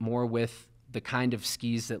resonate more with the kind of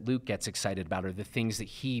skis that Luke gets excited about or the things that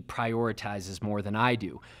he prioritizes more than I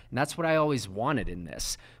do. And that's what I always wanted in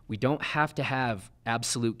this. We don't have to have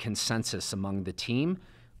absolute consensus among the team.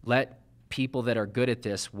 Let people that are good at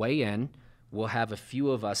this weigh in. We'll have a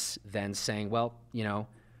few of us then saying, well, you know,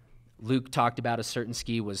 Luke talked about a certain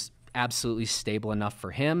ski was absolutely stable enough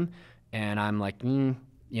for him. And I'm like, you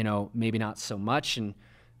know, maybe not so much. And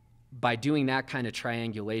by doing that kind of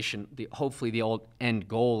triangulation, hopefully the old end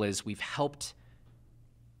goal is we've helped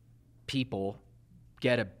people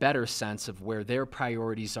get a better sense of where their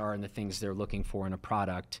priorities are and the things they're looking for in a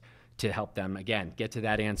product to help them, again, get to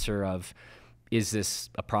that answer of, is this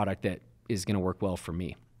a product that is going to work well for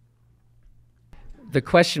me? The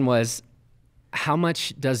question was, how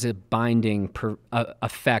much does a binding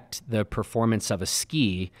affect the performance of a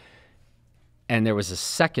ski? And there was a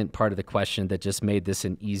second part of the question that just made this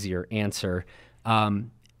an easier answer.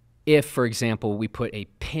 If, for example, we put a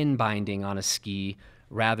pin binding on a ski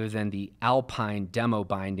rather than the alpine demo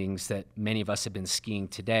bindings that many of us have been skiing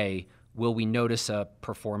today, will we notice a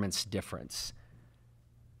performance difference?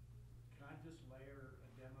 Can I just layer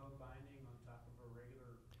a demo binding on top of a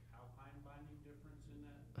regular alpine binding difference in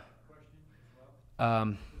that question as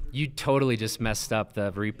well? You totally just messed up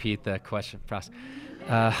repeat the question process.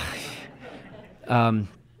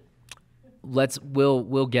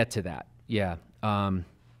 We'll get to that. Yeah.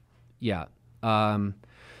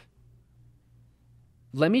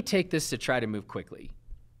 Let me take this to try to move quickly.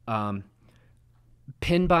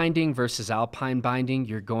 Pin binding versus alpine binding,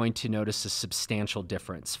 you're going to notice a substantial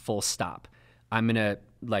difference, full stop.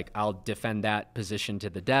 I'll defend that position to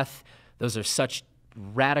the death. Those are such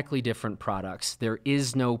radically different products. There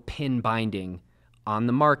is no pin binding on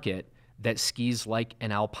the market that skis like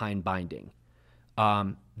an alpine binding.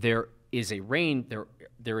 There is a range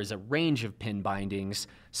of pin bindings,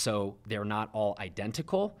 so they're not all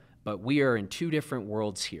identical, but we are in two different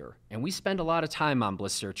worlds here. And we spend a lot of time on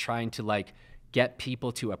Blister trying to get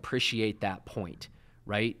people to appreciate that point,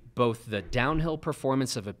 right? Both the downhill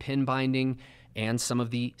performance of a pin binding and some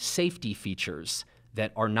of the safety features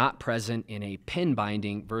that are not present in a pin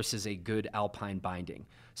binding versus a good alpine binding.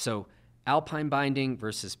 So alpine binding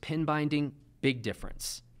versus pin binding, big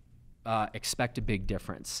difference. Expect a big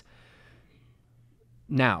difference.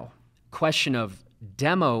 Now, question of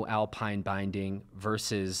demo alpine binding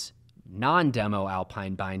versus non-demo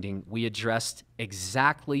alpine binding, we addressed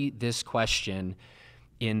exactly this question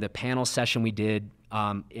in the panel session we did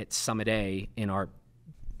at Summit A in our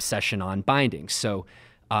session on binding. So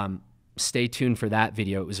stay tuned for that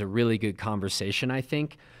video. It was a really good conversation, I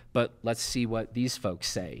think, but let's see what these folks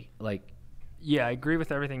say. Yeah, I agree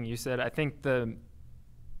with everything you said. I think the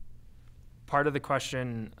part of the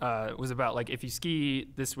question was about if you ski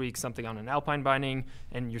this week something on an alpine binding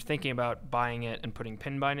and you're thinking about buying it and putting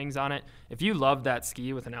pin bindings on it, if you love that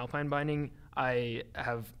ski with an alpine binding, I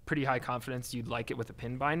have pretty high confidence you'd like it with a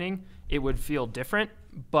pin binding. It would feel different,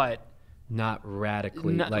 but not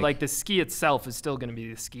radically. The ski itself is still going to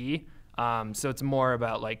be the ski. So it's more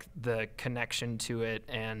about the connection to it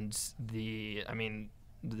and the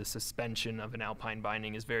suspension of an alpine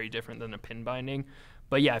binding is very different than a pin binding.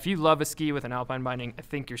 But yeah, if you love a ski with an alpine binding, I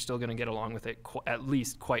think you're still going to get along with it at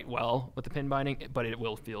least quite well with the pin binding, but it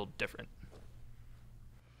will feel different.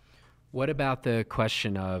 What about the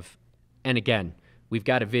question of, and again, we've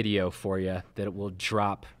got a video for you that will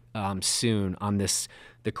drop soon on this,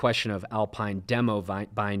 the question of alpine demo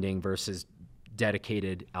binding versus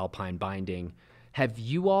dedicated alpine binding. Have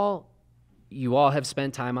you all have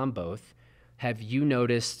spent time on both. Have you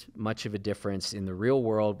noticed much of a difference in the real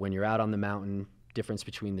world when you're out on the mountain, difference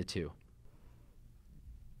between the two?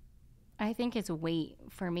 I think it's weight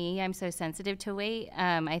for me. I'm so sensitive to weight.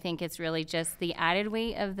 I think it's really just the added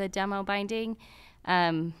weight of the demo binding.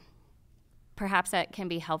 Perhaps that can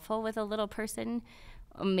be helpful with a little person.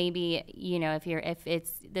 Maybe,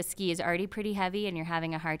 if the ski is already pretty heavy and you're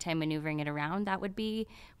having a hard time maneuvering it around, that would be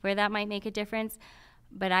where that might make a difference.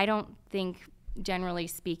 But I don't think generally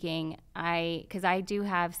speaking, because I do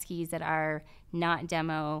have skis that are not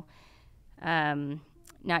demo bindings,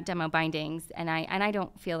 and I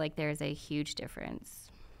don't feel like there's a huge difference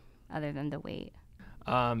other than the weight.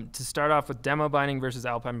 To start off with demo binding versus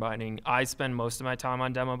alpine binding, I spend most of my time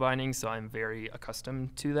on demo binding, so I'm very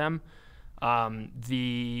accustomed to them.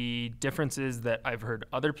 The differences that I've heard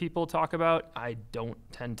other people talk about, I don't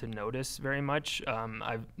tend to notice very much.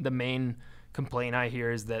 The main complaint I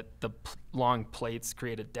hear is that the long plates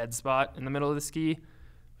create a dead spot in the middle of the ski.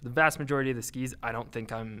 The vast majority of the skis, I don't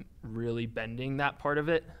think I'm really bending that part of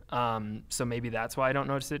it. So maybe that's why I don't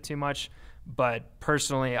notice it too much. But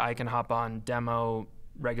personally, I can hop on demo,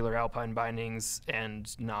 regular alpine bindings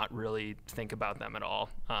and not really think about them at all.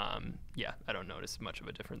 I don't notice much of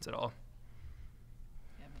a difference at all.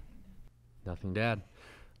 Nothing to add.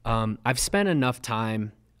 I've spent enough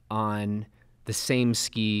time on the same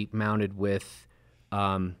ski mounted with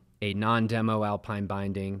a non-demo alpine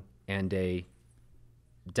binding and a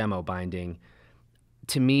demo binding.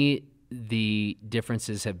 To me, the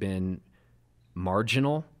differences have been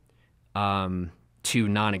marginal to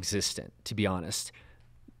non-existent, to be honest.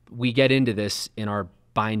 We get into this in our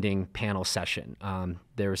binding panel session.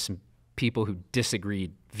 There were some people who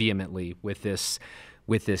disagreed vehemently with this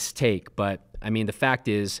take, but I mean, the fact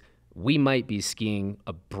is we might be skiing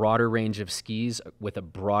a broader range of skis with a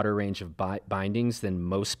broader range of bindings than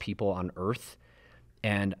most people on Earth.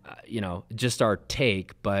 And, just our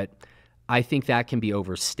take, but I think that can be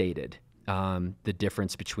overstated, the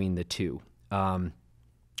difference between the two.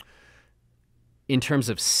 In terms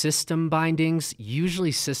of system bindings,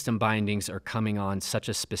 usually system bindings are coming on such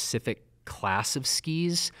a specific class of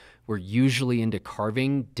skis. We're usually into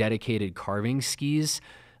carving, dedicated carving skis,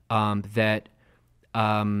 that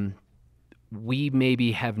we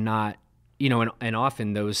maybe have not, and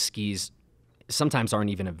often those skis sometimes aren't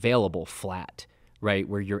even available flat, right,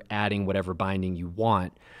 where you're adding whatever binding you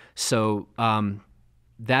want. So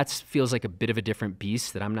that feels like a bit of a different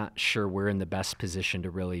beast that I'm not sure we're in the best position to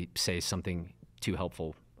really say something too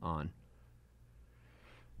helpful on.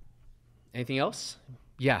 Anything else?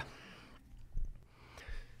 Yeah.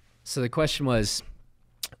 So the question was,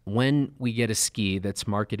 when we get a ski that's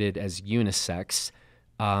marketed as unisex,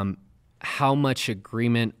 how much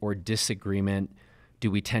agreement or disagreement do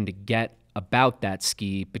we tend to get about that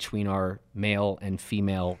ski between our male and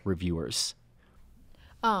female reviewers?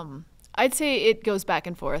 I'd say it goes back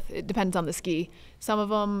and forth. It depends on the ski. Some of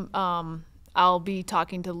them, I'll be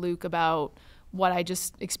talking to Luke about what I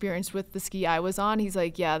just experienced with the ski I was on. He's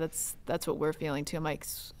like, yeah, that's what we're feeling too. I'm like,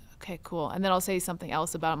 okay, cool. And then I'll say something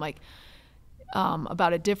else about,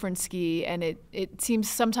 about a different ski. And it seems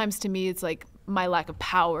sometimes to me, it's like my lack of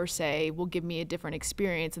power, say, will give me a different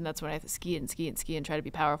experience. And that's when I have to ski and try to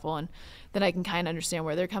be powerful. And then I can kind of understand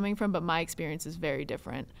where they're coming from. But my experience is very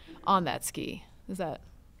different on that ski. Is that?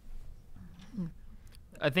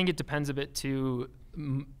 I think it depends a bit too.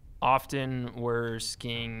 Often we're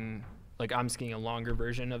skiing, like I'm skiing a longer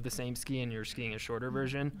version of the same ski and you're skiing a shorter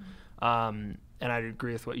version. And I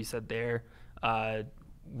agree with what you said there.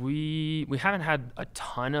 We haven't had a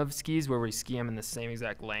ton of skis where we ski them in the same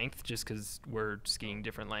exact length just because we're skiing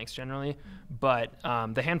different lengths generally. But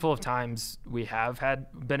the handful of times we have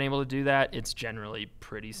been able to do that, it's generally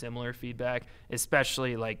pretty similar feedback,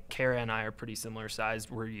 especially like Kara and I are pretty similar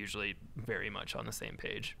sized. We're usually very much on the same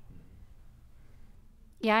page.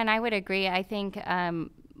 Yeah, and I would agree. I think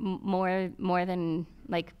more than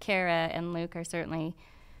like Kara and Luke are certainly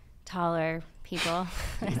taller people.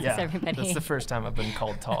 Yeah, everybody. That's the first time I've been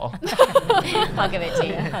called tall. I'll give it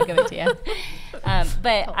to you.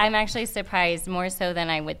 But I'm actually surprised more so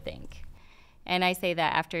than I would think. And I say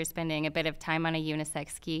that after spending a bit of time on a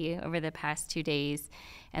unisex ski over the past 2 days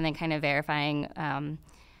and then kind of verifying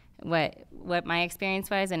what my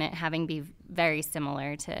experience was and it having be very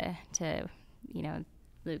similar to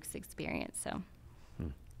Luke's experience. So.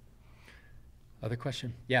 Other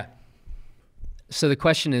question? Yeah. So the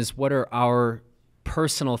question is, what are our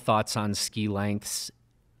personal thoughts on ski lengths?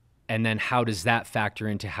 And then how does that factor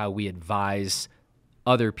into how we advise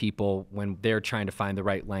other people when they're trying to find the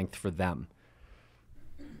right length for them?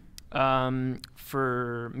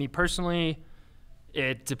 For me personally,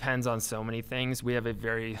 it depends on so many things. We have a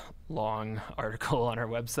very long article on our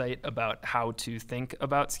website about how to think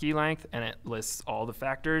about ski length, and it lists all the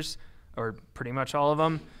factors, or pretty much all of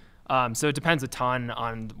them. So it depends a ton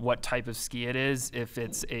on what type of ski it is. If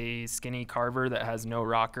it's a skinny carver that has no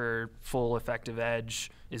rocker, full effective edge,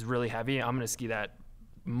 is really heavy, I'm going to ski that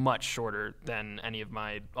much shorter than any of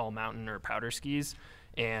my all mountain or powder skis.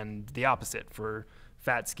 And the opposite for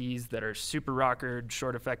fat skis that are super rockered,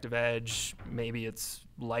 short effective edge. Maybe it's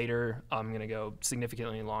lighter. I'm going to go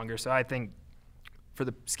significantly longer. So I think for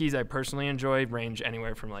the skis I personally enjoy, range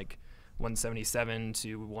anywhere from like 177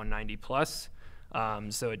 to 190 plus.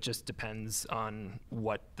 So it just depends on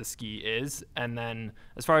what the ski is. And then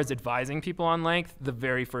as far as advising people on length, the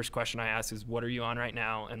very first question I ask is, what are you on right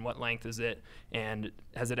now and what length is it? And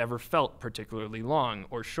has it ever felt particularly long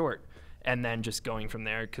or short? And then just going from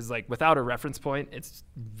there, because like without a reference point, it's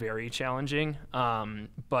very challenging.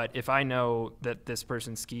 But if I know that this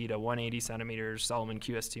person skied a 180 centimeters Salomon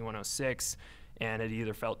QST 106, and it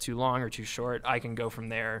either felt too long or too short, I can go from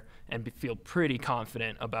there and feel pretty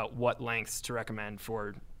confident about what lengths to recommend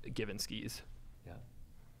for given skis.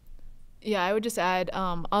 Yeah, I would just add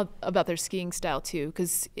about their skiing style too,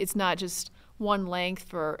 because it's not just one length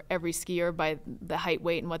for every skier by the height,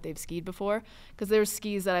 weight, and what they've skied before. Because there's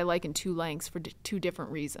skis that I like in 2 lengths for two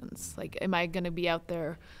different reasons. Like, am I going to be out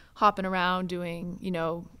there hopping around doing,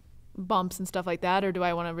 bumps and stuff like that, or do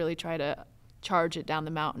I want to really try to charge it down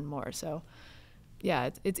the mountain more? So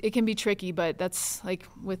yeah, it can be tricky, but that's like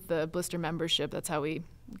with the Blister membership, that's how we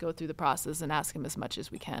go through the process and ask them as much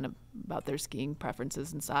as we can about their skiing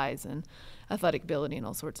preferences and size and athletic ability and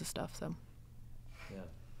all sorts of stuff. So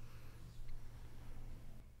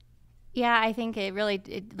yeah, I think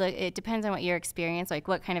it depends on what your experience, like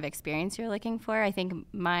what kind of experience you're looking for. I think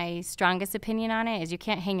my strongest opinion on it is you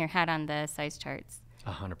can't hang your hat on the size charts.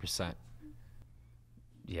 100%.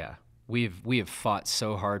 Yeah, we have fought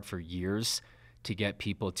so hard for years to get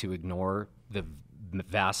people to ignore the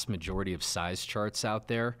vast majority of size charts out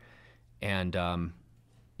there. And,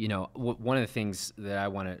 one of the things that I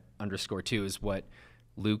want to underscore too is what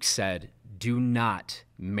Luke said: do not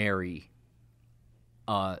marry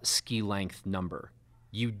a ski length number.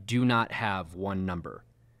 You do not have one number.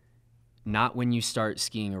 Not when you start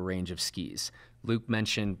skiing a range of skis. Luke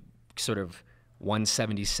mentioned sort of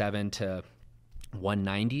 177 to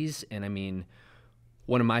 190s, and I mean,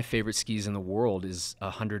 one of my favorite skis in the world is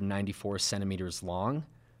 194 centimeters long.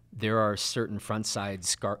 There are certain frontside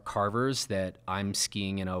carvers that I'm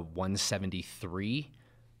skiing in a 173,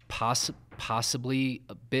 possibly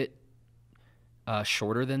a bit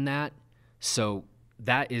shorter than that. So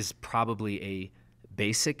that is probably a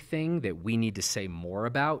basic thing that we need to say more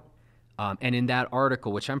about. And in that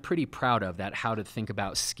article, which I'm pretty proud of, that How to Think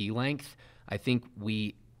About Ski Length, I think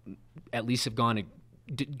we at least have done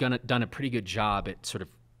a pretty good job at sort of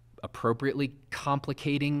appropriately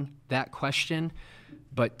complicating that question.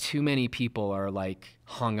 But too many people are like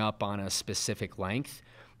hung up on a specific length.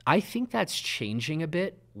 I think that's changing a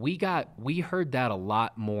bit. We heard that a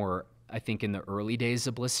lot more, I think, in the early days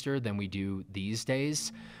of Blister than we do these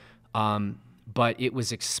days. But it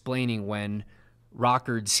was explaining when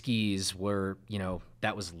rockered skis were,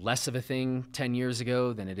 that was less of a thing 10 years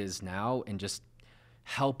ago than it is now, and just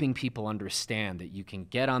helping people understand that you can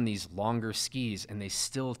get on these longer skis and they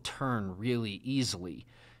still turn really easily.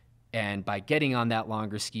 And by getting on that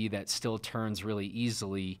longer ski that still turns really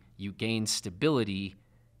easily, you gain stability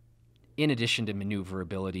in addition to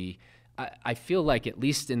maneuverability. I feel like, at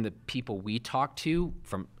least in the people we talk to,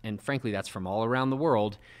 and frankly that's from all around the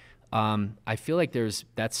world, I feel like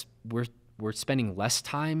we're spending less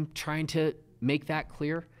time trying to make that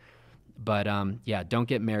clear. But don't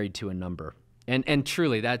get married to a number. And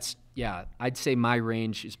truly, I'd say my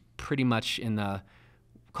range is pretty much in the,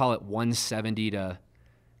 call it 170 to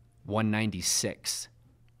 196,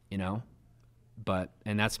 and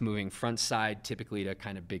that's moving front side typically to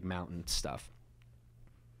kind of big mountain stuff.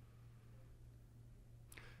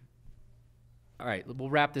 All right,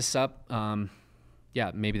 we'll wrap this up.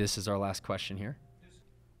 Maybe this is our last question here.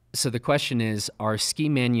 So the question is, are ski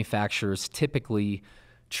manufacturers typically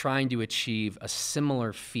trying to achieve a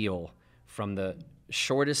similar feel from the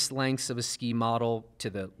shortest lengths of a ski model to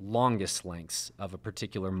the longest lengths of a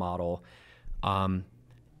particular model?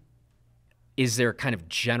 Is there a kind of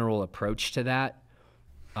general approach to that?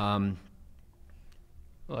 Well,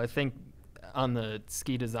 I think on the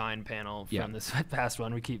ski design panel from this past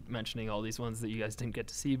one, we keep mentioning all these ones that you guys didn't get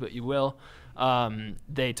to see, but you will.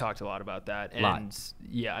 They talked a lot about that. And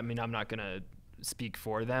I'm not going to speak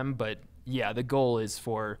for them, but the goal is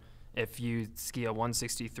for, if you ski a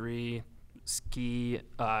 163 ski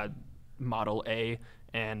Model A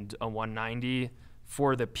and a 190,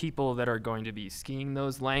 for the people that are going to be skiing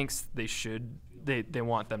those lengths, they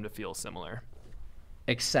want them to feel similar.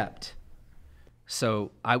 Except,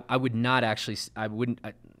 so I would not actually,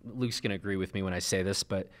 Luke's going to agree with me when I say this,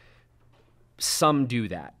 but some do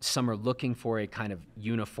that. Some are looking for a kind of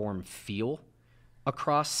uniform feel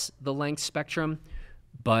across the length spectrum,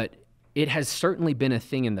 but it has certainly been a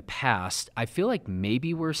thing in the past. I feel like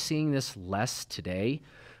maybe we're seeing this less today,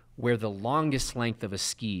 where the longest length of a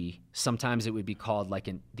ski, sometimes it would be called like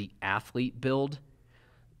the athlete build,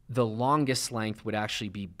 the longest length would actually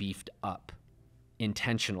be beefed up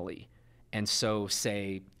intentionally. And so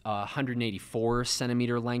say a 184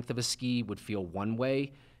 centimeter length of a ski would feel one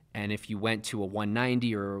way. And if you went to a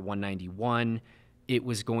 190 or a 191, it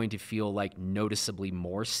was going to feel like noticeably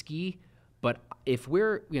more ski. But if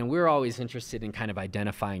we're always interested in kind of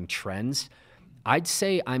identifying trends, I'd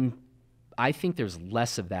say I think there's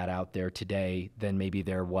less of that out there today than maybe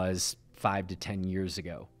there was 5 to 10 years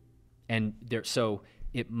ago. And so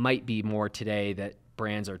it might be more today that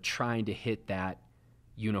brands are trying to hit that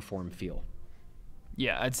uniform feel.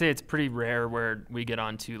 Yeah, I'd say it's pretty rare where we get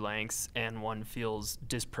on two lengths and one feels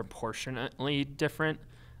disproportionately different.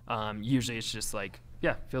 Usually it's just like,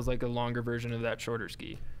 yeah, feels like a longer version of that shorter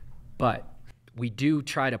ski. But we do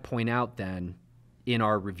try to point out then in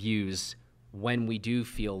our reviews when we do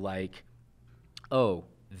feel like, oh,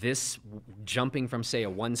 this jumping from, say, a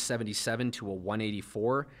 177 to a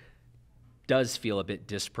 184 does feel a bit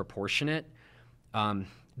disproportionate.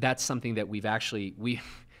 That's something that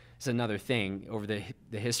it's another thing over the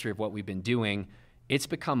history of what we've been doing. It's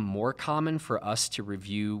become more common for us to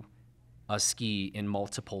review a ski in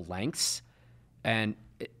multiple lengths, and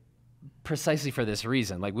precisely for this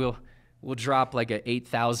reason. Like we'll drop like a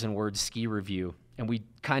 8,000 word ski review, and we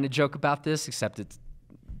kind of joke about this, except it's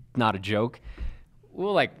not a joke.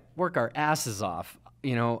 We'll like work our asses off,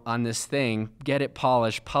 on this thing, get it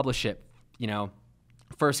polished, publish it,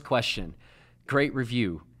 First question, great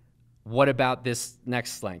review. What about this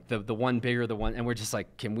next length? The one bigger, the one, and we're just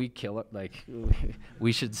like, can we kill it? Like,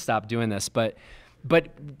 we should stop doing this. But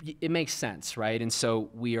it makes sense, right? And so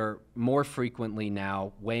we are more frequently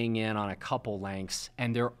now weighing in on a couple lengths.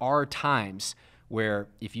 And there are times where,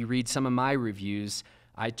 if you read some of my reviews,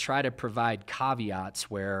 I try to provide caveats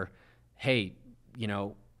where, hey,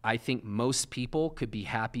 I think most people could be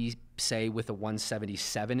happy, say, with a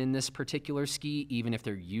 177 in this particular ski, even if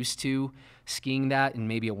they're used to skiing that in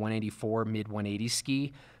maybe a 184, mid 180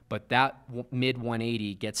 ski. But that mid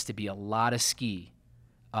 180 gets to be a lot of ski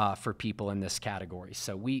for people in this category.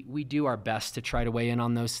 So we do our best to try to weigh in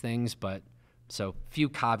on those things, but so few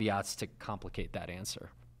caveats to complicate that answer.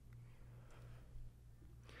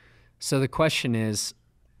 So the question is,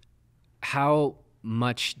 how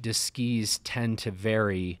much do skis tend to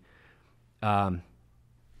vary?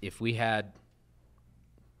 If we had,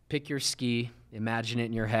 pick your ski, imagine it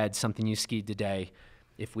in your head, something you skied today.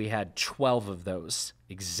 If we had 12 of those,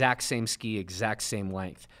 exact same ski, exact same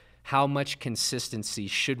length, how much consistency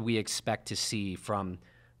should we expect to see from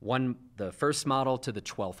the first model to the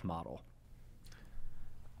 12th model?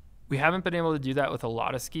 We haven't been able to do that with a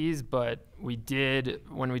lot of skis, but we did,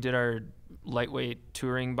 when we did our lightweight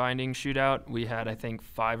touring binding shootout, we had, I think,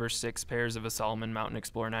 5 or 6 pairs of a Salomon Mountain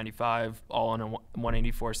Explorer 95, all on a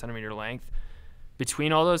 184 centimeter length.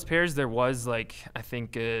 Between all those pairs, there was I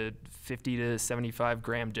think a 50 to 75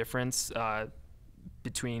 gram difference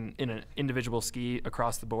in an individual ski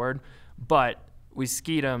across the board, but we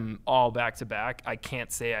skied them all back to back. I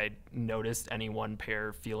can't say I noticed any one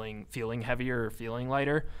pair feeling heavier or feeling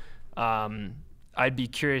lighter. I'd be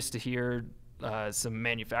curious to hear some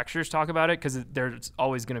manufacturers talk about it, because there's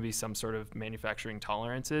always going to be some sort of manufacturing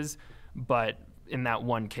tolerances, but in that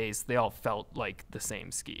one case, they all felt like the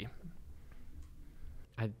same ski.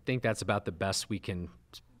 I think that's about the most we can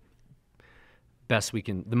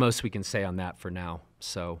say on that for now.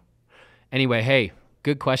 So anyway, hey,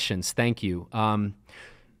 good questions. Thank you.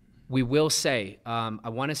 We will say, I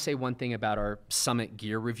want to say one thing about our Summit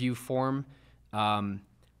Gear Review form.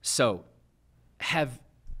 So have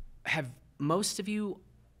most of you,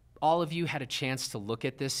 all of you, had a chance to look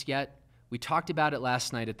at this yet? We talked about it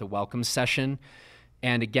last night at the welcome session.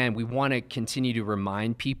 And again, we want to continue to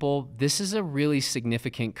remind people, this is a really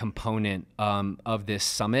significant component of this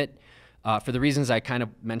summit for the reasons I kind of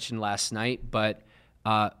mentioned last night, but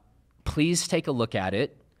please take a look at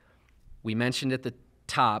it. We mentioned at the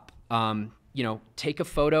top, take a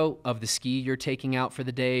photo of the ski you're taking out for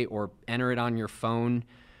the day or enter it on your phone,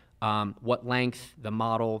 what length, the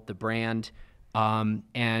model, the brand,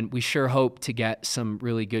 and we sure hope to get some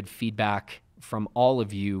really good feedback from all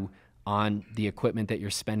of you on the equipment that you're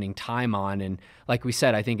spending time on. And like we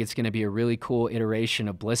said, I think it's going to be a really cool iteration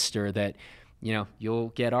of Blister that, you'll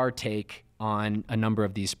get our take on a number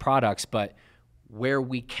of these products, but where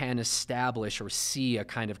we can establish or see a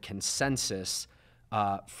kind of consensus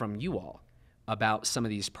from you all about some of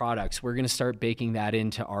these products, we're going to start baking that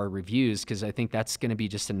into our reviews, because I think that's going to be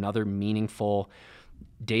just another meaningful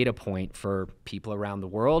data point for people around the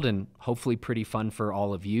world, and hopefully pretty fun for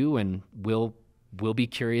all of you. And we'll be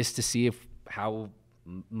curious to see how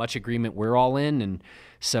much agreement we're all in. And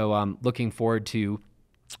so I'm looking forward to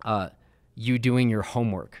you doing your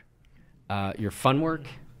homework, your fun work.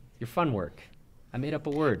 I made up a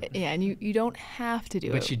word. Yeah, and you don't have to do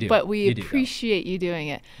it. But you do. But we You do, though. appreciate you doing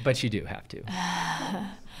it. But you do have to.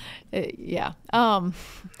 Yeah.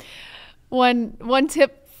 One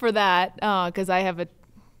tip for that, because I have a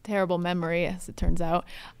terrible memory, as it turns out,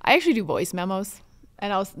 I actually do voice memos,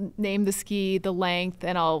 and I'll name the ski, the length,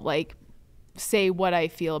 and I'll like say what I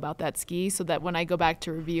feel about that ski, so that when I go back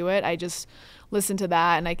to review it, I just listen to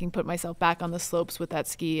that and I can put myself back on the slopes with that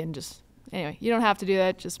ski. And just, anyway, you don't have to do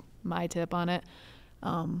that. Just my tip on it.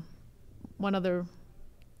 One other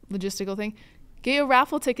logistical thing, get you a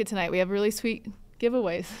raffle ticket tonight. We have really sweet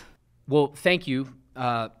giveaways. Well, thank you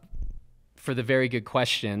for the very good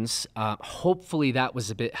questions. Hopefully that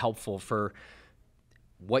was a bit helpful for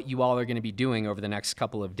what you all are going to be doing over the next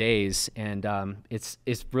couple of days. And it's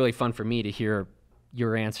really fun for me to hear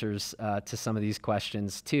your answers to some of these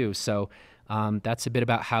questions too. So that's a bit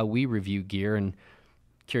about how we review gear, and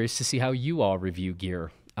curious to see how you all review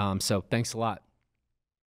gear. So thanks a lot.